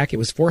father back. It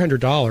was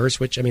 $400,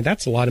 which,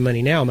 that's a lot of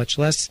money now, much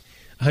less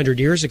 100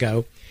 years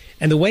ago.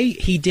 And the way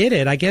he did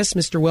it, I guess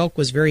Mr. Welk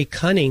was very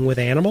cunning with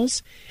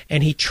animals,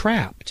 and he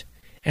trapped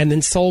and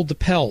then sold the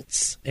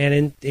pelts.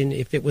 And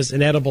if it was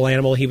an edible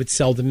animal, he would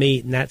sell the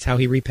meat, and that's how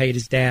he repaid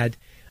his dad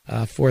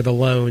for the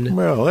loan.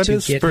 Well, that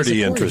is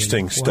pretty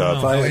interesting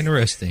stuff. Wow,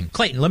 interesting.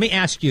 Clayton, let me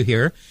ask you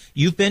here.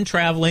 You've been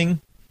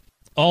traveling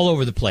all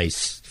over the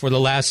place for the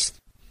last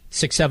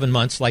 6-7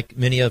 months, like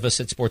many of us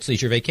at Sports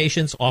Leisure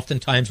Vacations,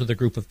 oftentimes with a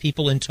group of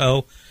people in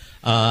tow.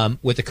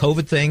 With the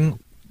COVID thing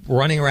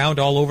running around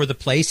all over the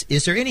place,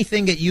 is there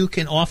anything that you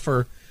can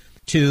offer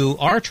to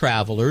our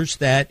travelers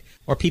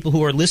or people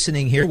who are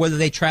listening here, whether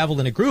they travel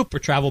in a group or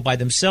travel by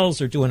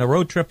themselves or doing a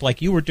road trip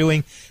like you were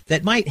doing,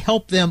 that might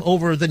help them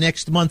over the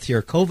next month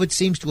here? COVID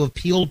seems to have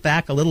peeled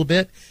back a little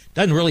bit.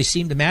 Doesn't really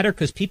seem to matter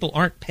because people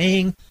aren't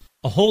paying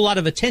a whole lot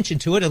of attention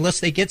to it unless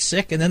they get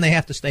sick and then they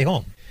have to stay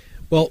home.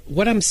 Well,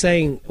 what I'm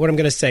going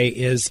to say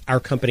is our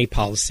company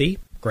policy,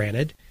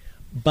 granted,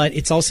 but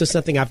it's also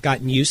something I've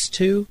gotten used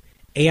to,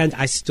 and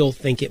I still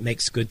think it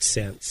makes good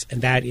sense.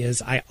 And that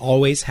is, I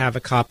always have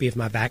a copy of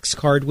my Vax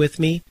card with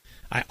me.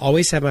 I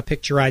always have my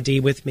picture ID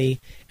with me,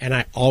 and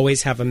I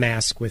always have a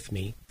mask with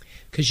me.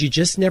 Because you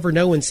just never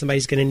know when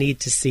somebody's going to need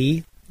to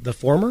see the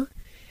former,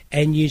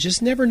 and you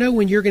just never know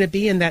when you're going to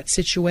be in that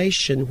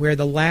situation where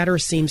the latter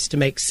seems to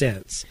make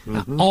sense.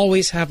 Mm-hmm. I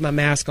always have my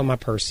mask on my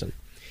person.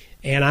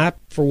 And I,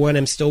 for one,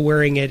 am still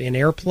wearing it in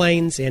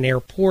airplanes, in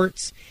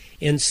airports,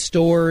 in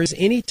stores,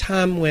 any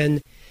time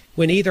when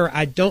either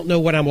I don't know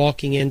what I'm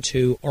walking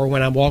into or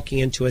when I'm walking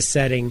into a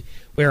setting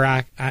where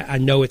I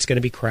know it's going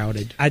to be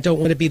crowded. I don't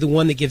want to be the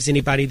one that gives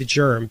anybody the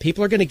germ.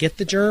 People are going to get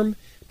the germ,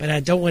 but I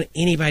don't want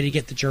anybody to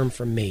get the germ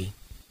from me.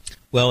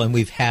 Well, and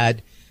we've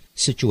had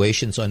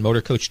situations on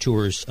motor coach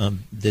tours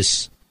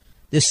this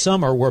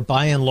summer where,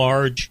 by and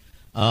large,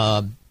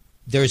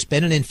 there's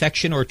been an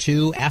infection or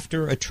two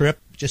after a trip.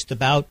 Just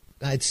about,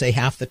 I'd say,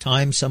 half the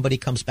time somebody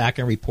comes back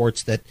and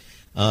reports that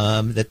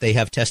they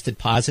have tested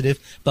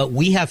positive. But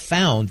we have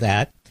found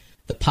that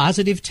the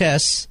positive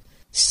tests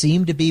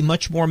seem to be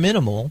much more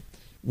minimal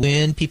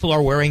when people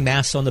are wearing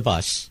masks on the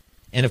bus.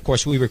 And, of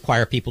course, we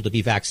require people to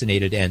be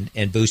vaccinated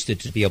and boosted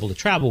to be able to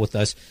travel with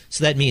us.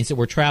 So that means that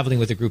we're traveling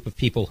with a group of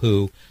people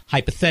who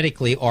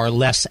hypothetically are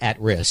less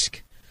at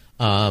risk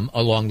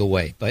along the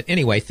way. But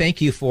anyway, thank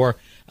you for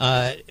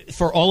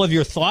all of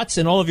your thoughts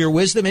and all of your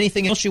wisdom.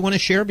 Anything else you want to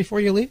share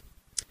before you leave?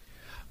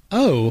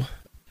 Oh,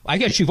 I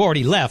guess you've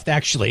already left,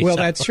 actually. Well,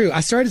 so. That's true.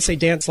 I started to say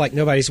dance like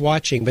nobody's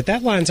watching, but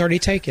that line's already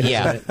taken.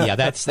 Yeah,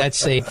 that's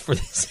saved for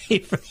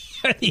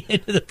the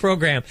end of the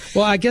program.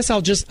 Well, I guess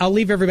I'll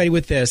leave everybody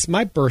with this.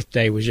 My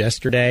birthday was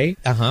yesterday.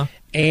 Uh-huh.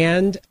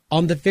 And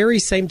on the very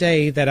same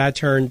day that I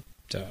turned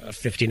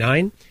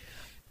 59,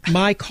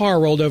 my car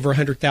rolled over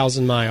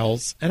 100,000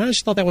 miles, and I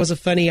just thought that was a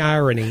funny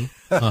irony.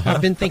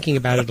 I've been thinking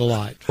about it a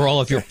lot. Were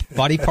all of your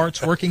body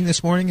parts working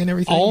this morning and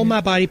everything? All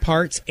my body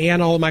parts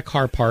and all of my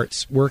car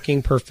parts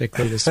working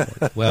perfectly this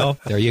morning. Well,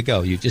 there you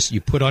go.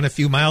 You put on a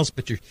few miles,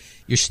 but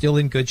you're still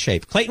in good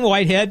shape. Clayton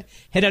Whitehead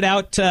headed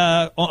out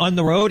on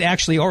the road,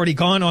 actually already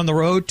gone on the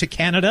road to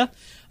Canada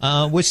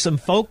with some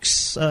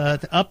folks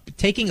up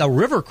taking a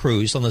river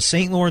cruise on the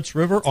St. Lawrence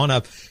River on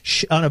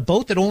a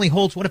boat that only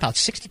holds, about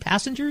 60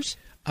 passengers?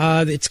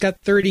 It's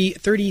got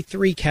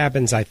 33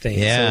 cabins, I think.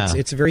 Yeah. So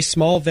it's a very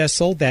small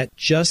vessel that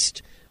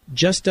just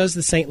does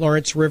the St.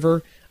 Lawrence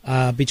River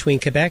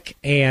between Quebec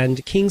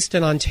and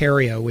Kingston,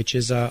 Ontario, which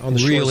is on the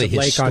shores really of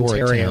Lake historic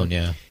Ontario. Town,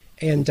 yeah.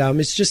 And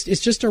it's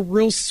just a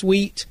real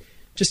sweet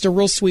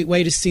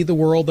way to see the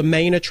world. The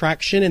main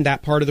attraction in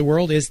that part of the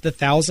world is the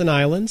Thousand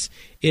Islands.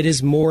 It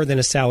is more than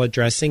a salad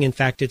dressing. In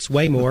fact, it's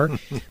way more.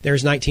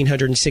 There's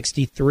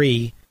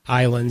 1,963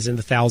 islands in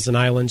the Thousand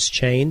Islands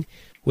chain,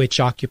 which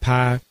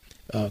occupy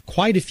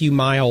quite a few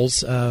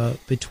miles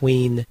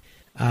between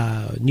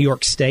New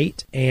York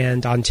State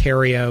and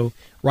Ontario,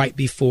 right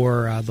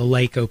before the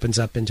lake opens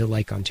up into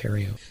Lake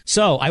Ontario.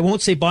 So I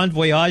won't say bon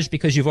voyage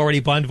because you've already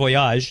bon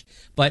voyaged,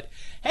 but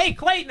hey,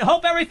 Clayton,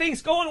 hope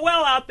everything's going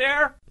well out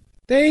there.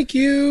 Thank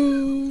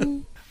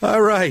you.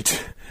 All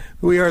right.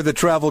 We are the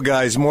Travel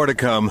Guys. More to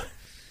come.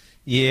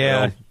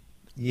 Yeah.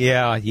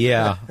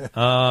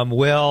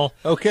 Well.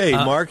 Okay,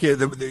 Mark,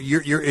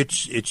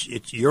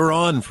 you're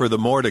on for the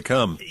more to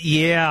come.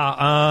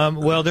 Yeah.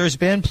 Well, there's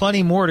been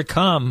plenty more to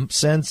come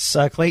since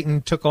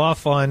Clayton took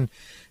off on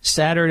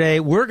Saturday.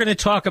 We're going to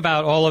talk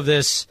about all of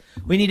this.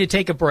 We need to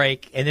take a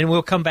break, and then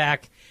we'll come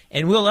back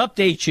and we'll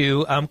update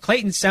you.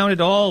 Clayton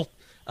sounded all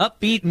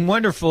upbeat and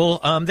wonderful.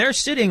 They're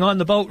sitting on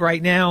the boat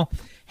right now,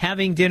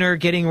 having dinner,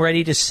 getting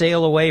ready to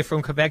sail away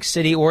from Quebec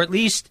City, or at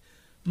least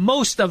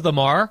most of them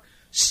are.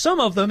 Some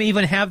of them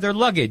even have their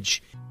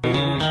luggage.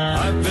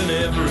 I've been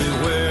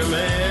everywhere,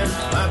 man.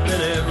 I've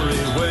been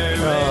everywhere,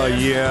 man.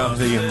 Yeah,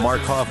 the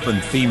Mark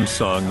Hoffman theme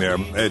song there.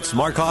 It's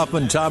Mark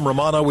Hoffman, Tom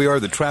Romano. We are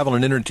the Travel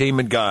and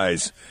Entertainment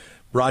Guys.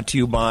 Brought to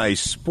you by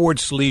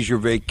Sports Leisure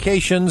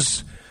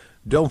Vacations.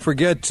 Don't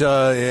forget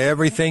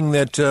everything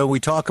that we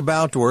talk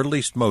about, or at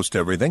least most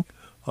everything.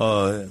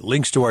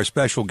 Links to our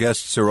special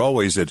guests are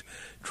always at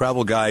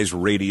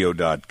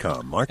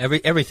TravelGuysRadio.com. Mark?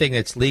 Everything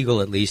that's legal,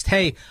 at least.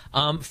 Hey,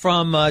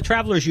 from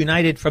Travelers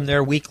United, from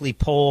their weekly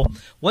poll,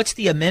 what's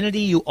the amenity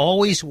you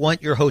always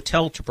want your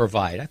hotel to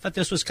provide? I thought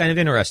this was kind of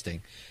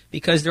interesting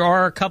because there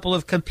are a couple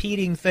of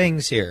competing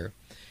things here,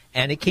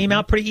 and it came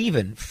out pretty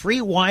even. Free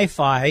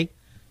Wi-Fi,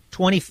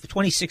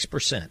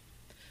 26%.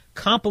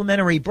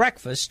 Complimentary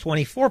breakfast,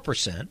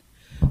 24%.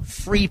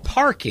 Free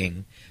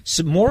parking.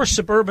 Some more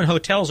suburban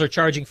hotels are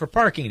charging for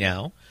parking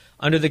now,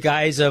 under the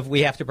guise of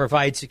we have to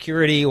provide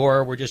security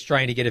or we're just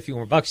trying to get a few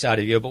more bucks out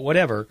of you, but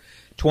whatever,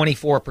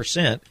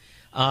 24%.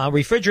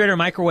 Refrigerator,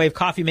 microwave,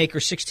 coffee maker,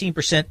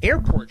 16%.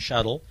 Airport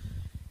shuttle,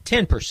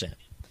 10%.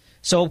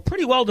 So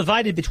pretty well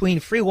divided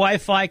between free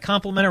Wi-Fi,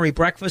 complimentary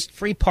breakfast,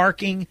 free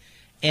parking,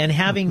 and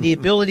having the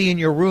ability in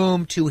your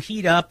room to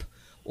heat up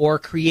or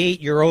create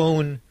your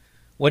own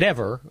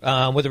whatever,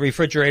 with a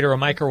refrigerator or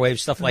microwave,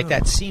 stuff like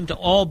that, seem to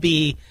all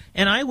be,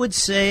 and I would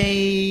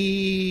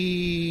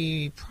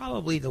say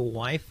probably the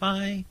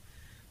Wi-Fi.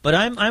 But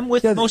I'm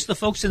with most of the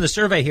folks in the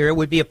survey here. It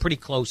would be a pretty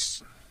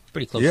close.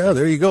 Yeah,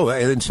 there you go.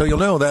 And so you'll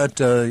know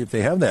that if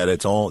they have that,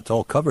 it's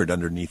all covered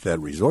underneath that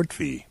resort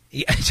fee.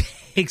 Yeah,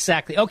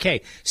 exactly.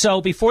 Okay,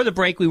 so before the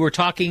break, we were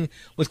talking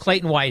with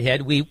Clayton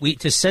Whitehead. We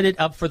to set it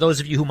up for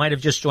those of you who might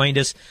have just joined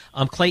us.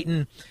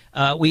 Clayton,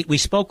 we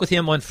spoke with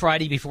him on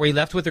Friday before he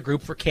left with a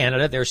group for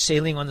Canada. They're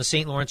sailing on the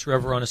St. Lawrence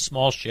River on a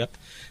small ship.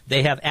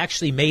 They have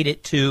actually made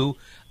it to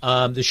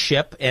the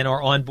ship and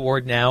are on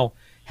board now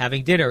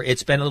having dinner.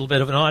 It's been a little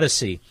bit of an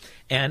odyssey.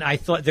 And I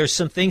thought there's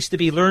some things to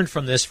be learned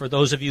from this for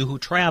those of you who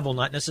travel,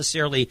 not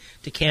necessarily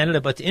to Canada,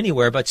 but to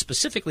anywhere, but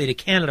specifically to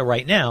Canada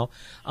right now.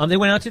 They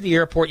went out to the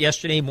airport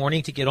yesterday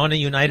morning to get on a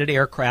United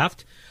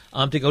aircraft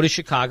to go to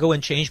Chicago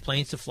and change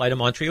planes to fly to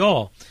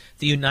Montreal.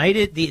 The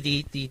United,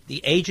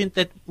 the agent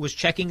that was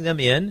checking them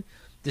in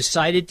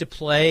decided to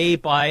play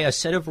by a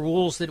set of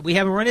rules that we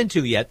haven't run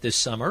into yet this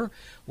summer.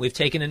 We've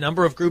taken a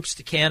number of groups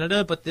to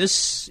Canada, but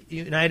this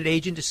United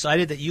agent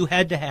decided that you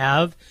had to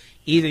have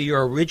either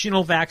your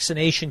original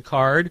vaccination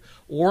card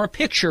or a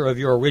picture of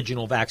your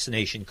original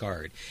vaccination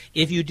card.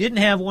 If you didn't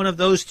have one of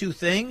those two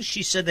things,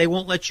 she said they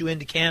won't let you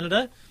into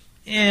Canada.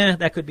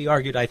 That could be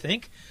argued, I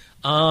think.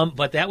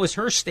 But that was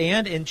her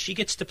stand, and she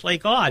gets to play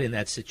God in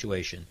that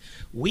situation.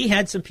 We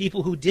had some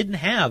people who didn't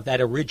have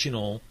that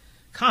original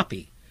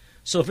copy.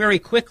 So very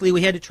quickly,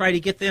 we had to try to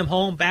get them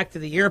home back to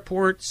the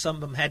airport. Some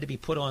of them had to be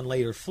put on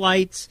later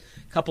flights.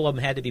 A couple of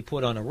them had to be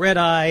put on a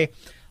red-eye.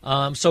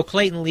 So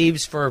Clayton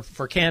leaves for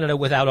Canada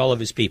without all of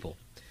his people.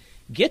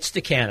 Gets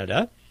to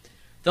Canada.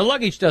 The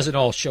luggage doesn't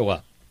all show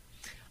up,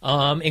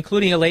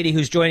 including a lady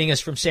who's joining us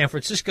from San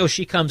Francisco.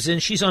 She comes in.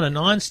 She's on a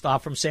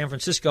nonstop from San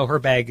Francisco. Her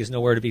bag is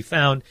nowhere to be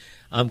found.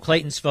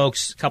 Clayton's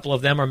folks, a couple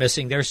of them are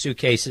missing their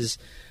suitcases.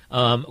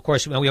 Of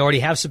course, we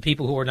already have some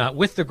people who are not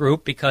with the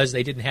group because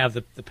they didn't have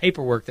the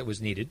paperwork that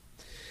was needed.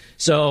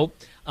 So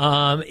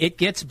it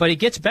gets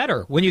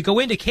better. When you go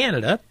into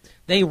Canada,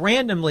 they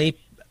randomly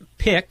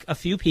pick a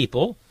few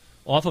people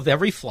off of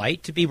every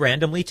flight to be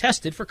randomly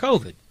tested for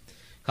COVID.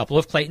 A couple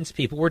of Clayton's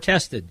people were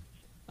tested.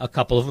 A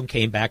couple of them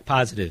came back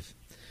positive.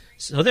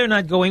 So they're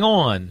not going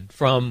on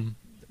from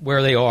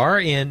where they are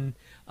in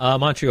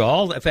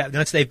Montreal. In fact,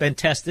 once they've been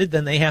tested,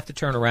 then they have to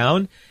turn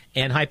around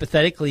and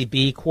hypothetically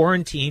be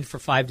quarantined for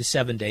 5 to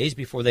 7 days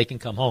before they can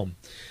come home.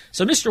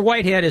 So Mr.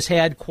 Whitehead has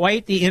had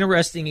quite the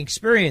interesting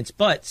experience,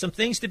 but some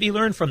things to be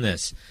learned from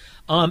this.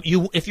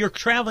 If you're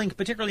traveling,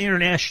 particularly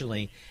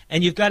internationally,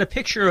 and you've got a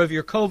picture of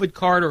your COVID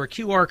card or a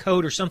QR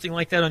code or something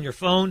like that on your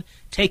phone,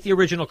 take the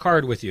original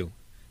card with you.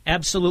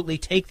 Absolutely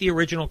take the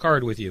original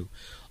card with you.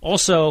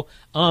 Also,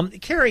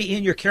 carry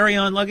in your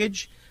carry-on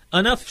luggage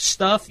enough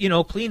stuff,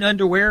 clean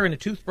underwear and a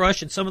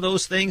toothbrush and some of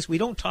those things. We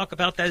don't talk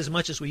about that as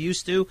much as we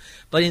used to.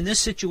 But in this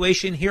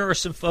situation, here are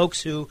some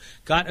folks who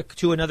got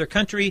to another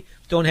country,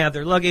 don't have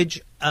their luggage.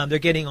 They're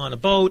getting on a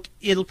boat.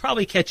 It'll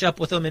probably catch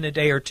up with them in a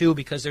day or two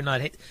because they're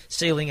not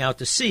sailing out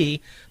to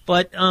sea.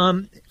 But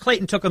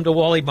Clayton took them to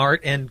Wally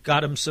Mart and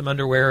got them some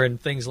underwear and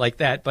things like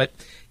that. But,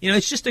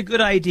 it's just a good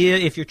idea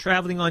if you're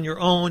traveling on your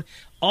own.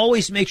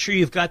 Always make sure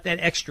you've got that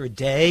extra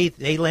day.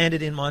 They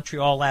landed in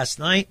Montreal last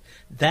night.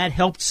 That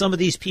helped some of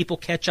these people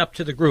catch up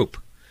to the group.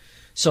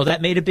 So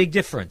that made a big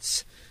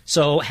difference.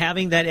 So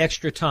having that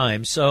extra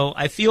time. So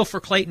I feel for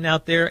Clayton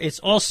out there. It's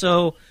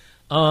also,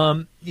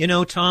 Tom,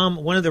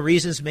 one of the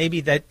reasons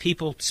maybe that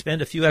people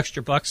spend a few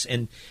extra bucks,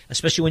 and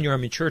especially when you're a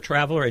mature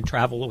traveler and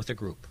travel with a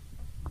group.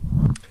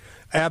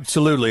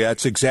 Absolutely.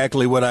 That's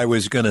exactly what I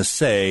was going to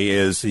say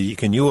is,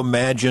 can you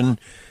imagine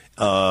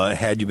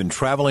had you been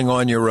traveling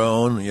on your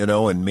own,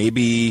 and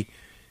maybe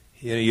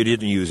you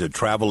didn't use a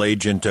travel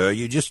agent,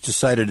 you just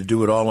decided to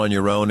do it all on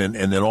your own, and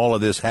then all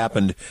of this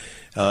happened,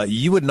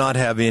 you would not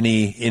have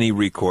any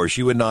recourse.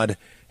 You would not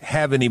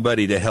have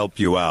anybody to help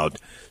you out.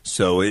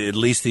 So at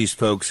least these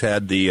folks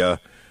had the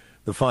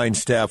fine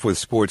staff with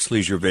Sports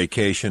Leisure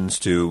Vacations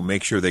to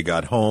make sure they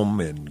got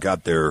home and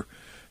got their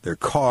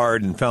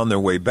card and found their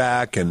way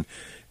back and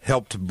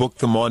helped book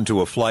them onto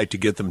a flight to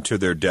get them to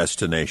their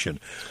destination.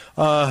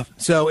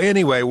 So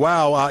anyway,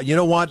 wow, you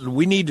know what?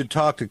 We need to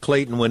talk to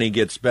Clayton when he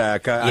gets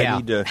back. I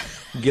need to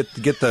get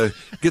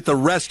the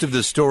rest of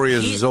the story,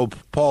 as old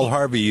Paul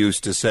Harvey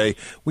used to say.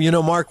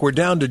 Well, Mark, we're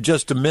down to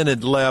just a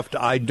minute left.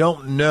 I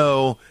don't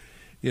know.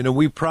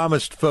 We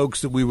promised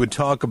folks that we would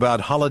talk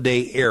about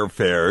holiday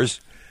airfares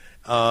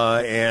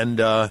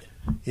and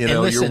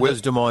listen, your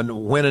wisdom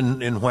on when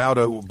and how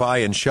to buy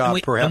and shop.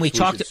 Perhaps we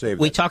should save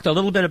that. We talked a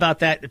little bit about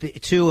that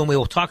too, and we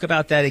will talk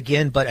about that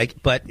again. But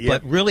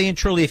really and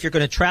truly, if you're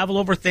going to travel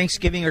over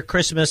Thanksgiving or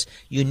Christmas,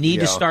 you need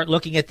to start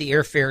looking at the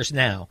airfares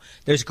now.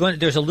 There's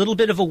a little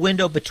bit of a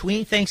window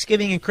between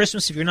Thanksgiving and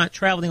Christmas if you're not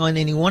traveling on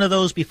any one of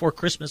those before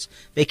Christmas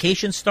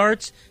vacation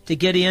starts to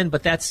get in.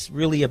 But that's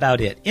really about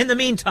it. In the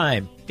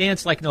meantime,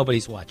 dance like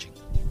nobody's watching.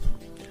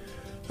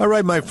 All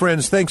right, my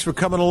friends, thanks for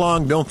coming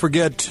along. Don't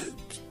forget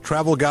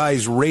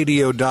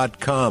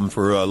TravelGuysRadio.com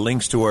for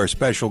links to our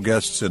special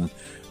guests and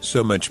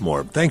so much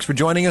more. Thanks for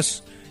joining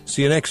us.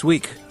 See you next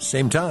week.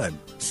 Same time,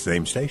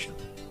 same station.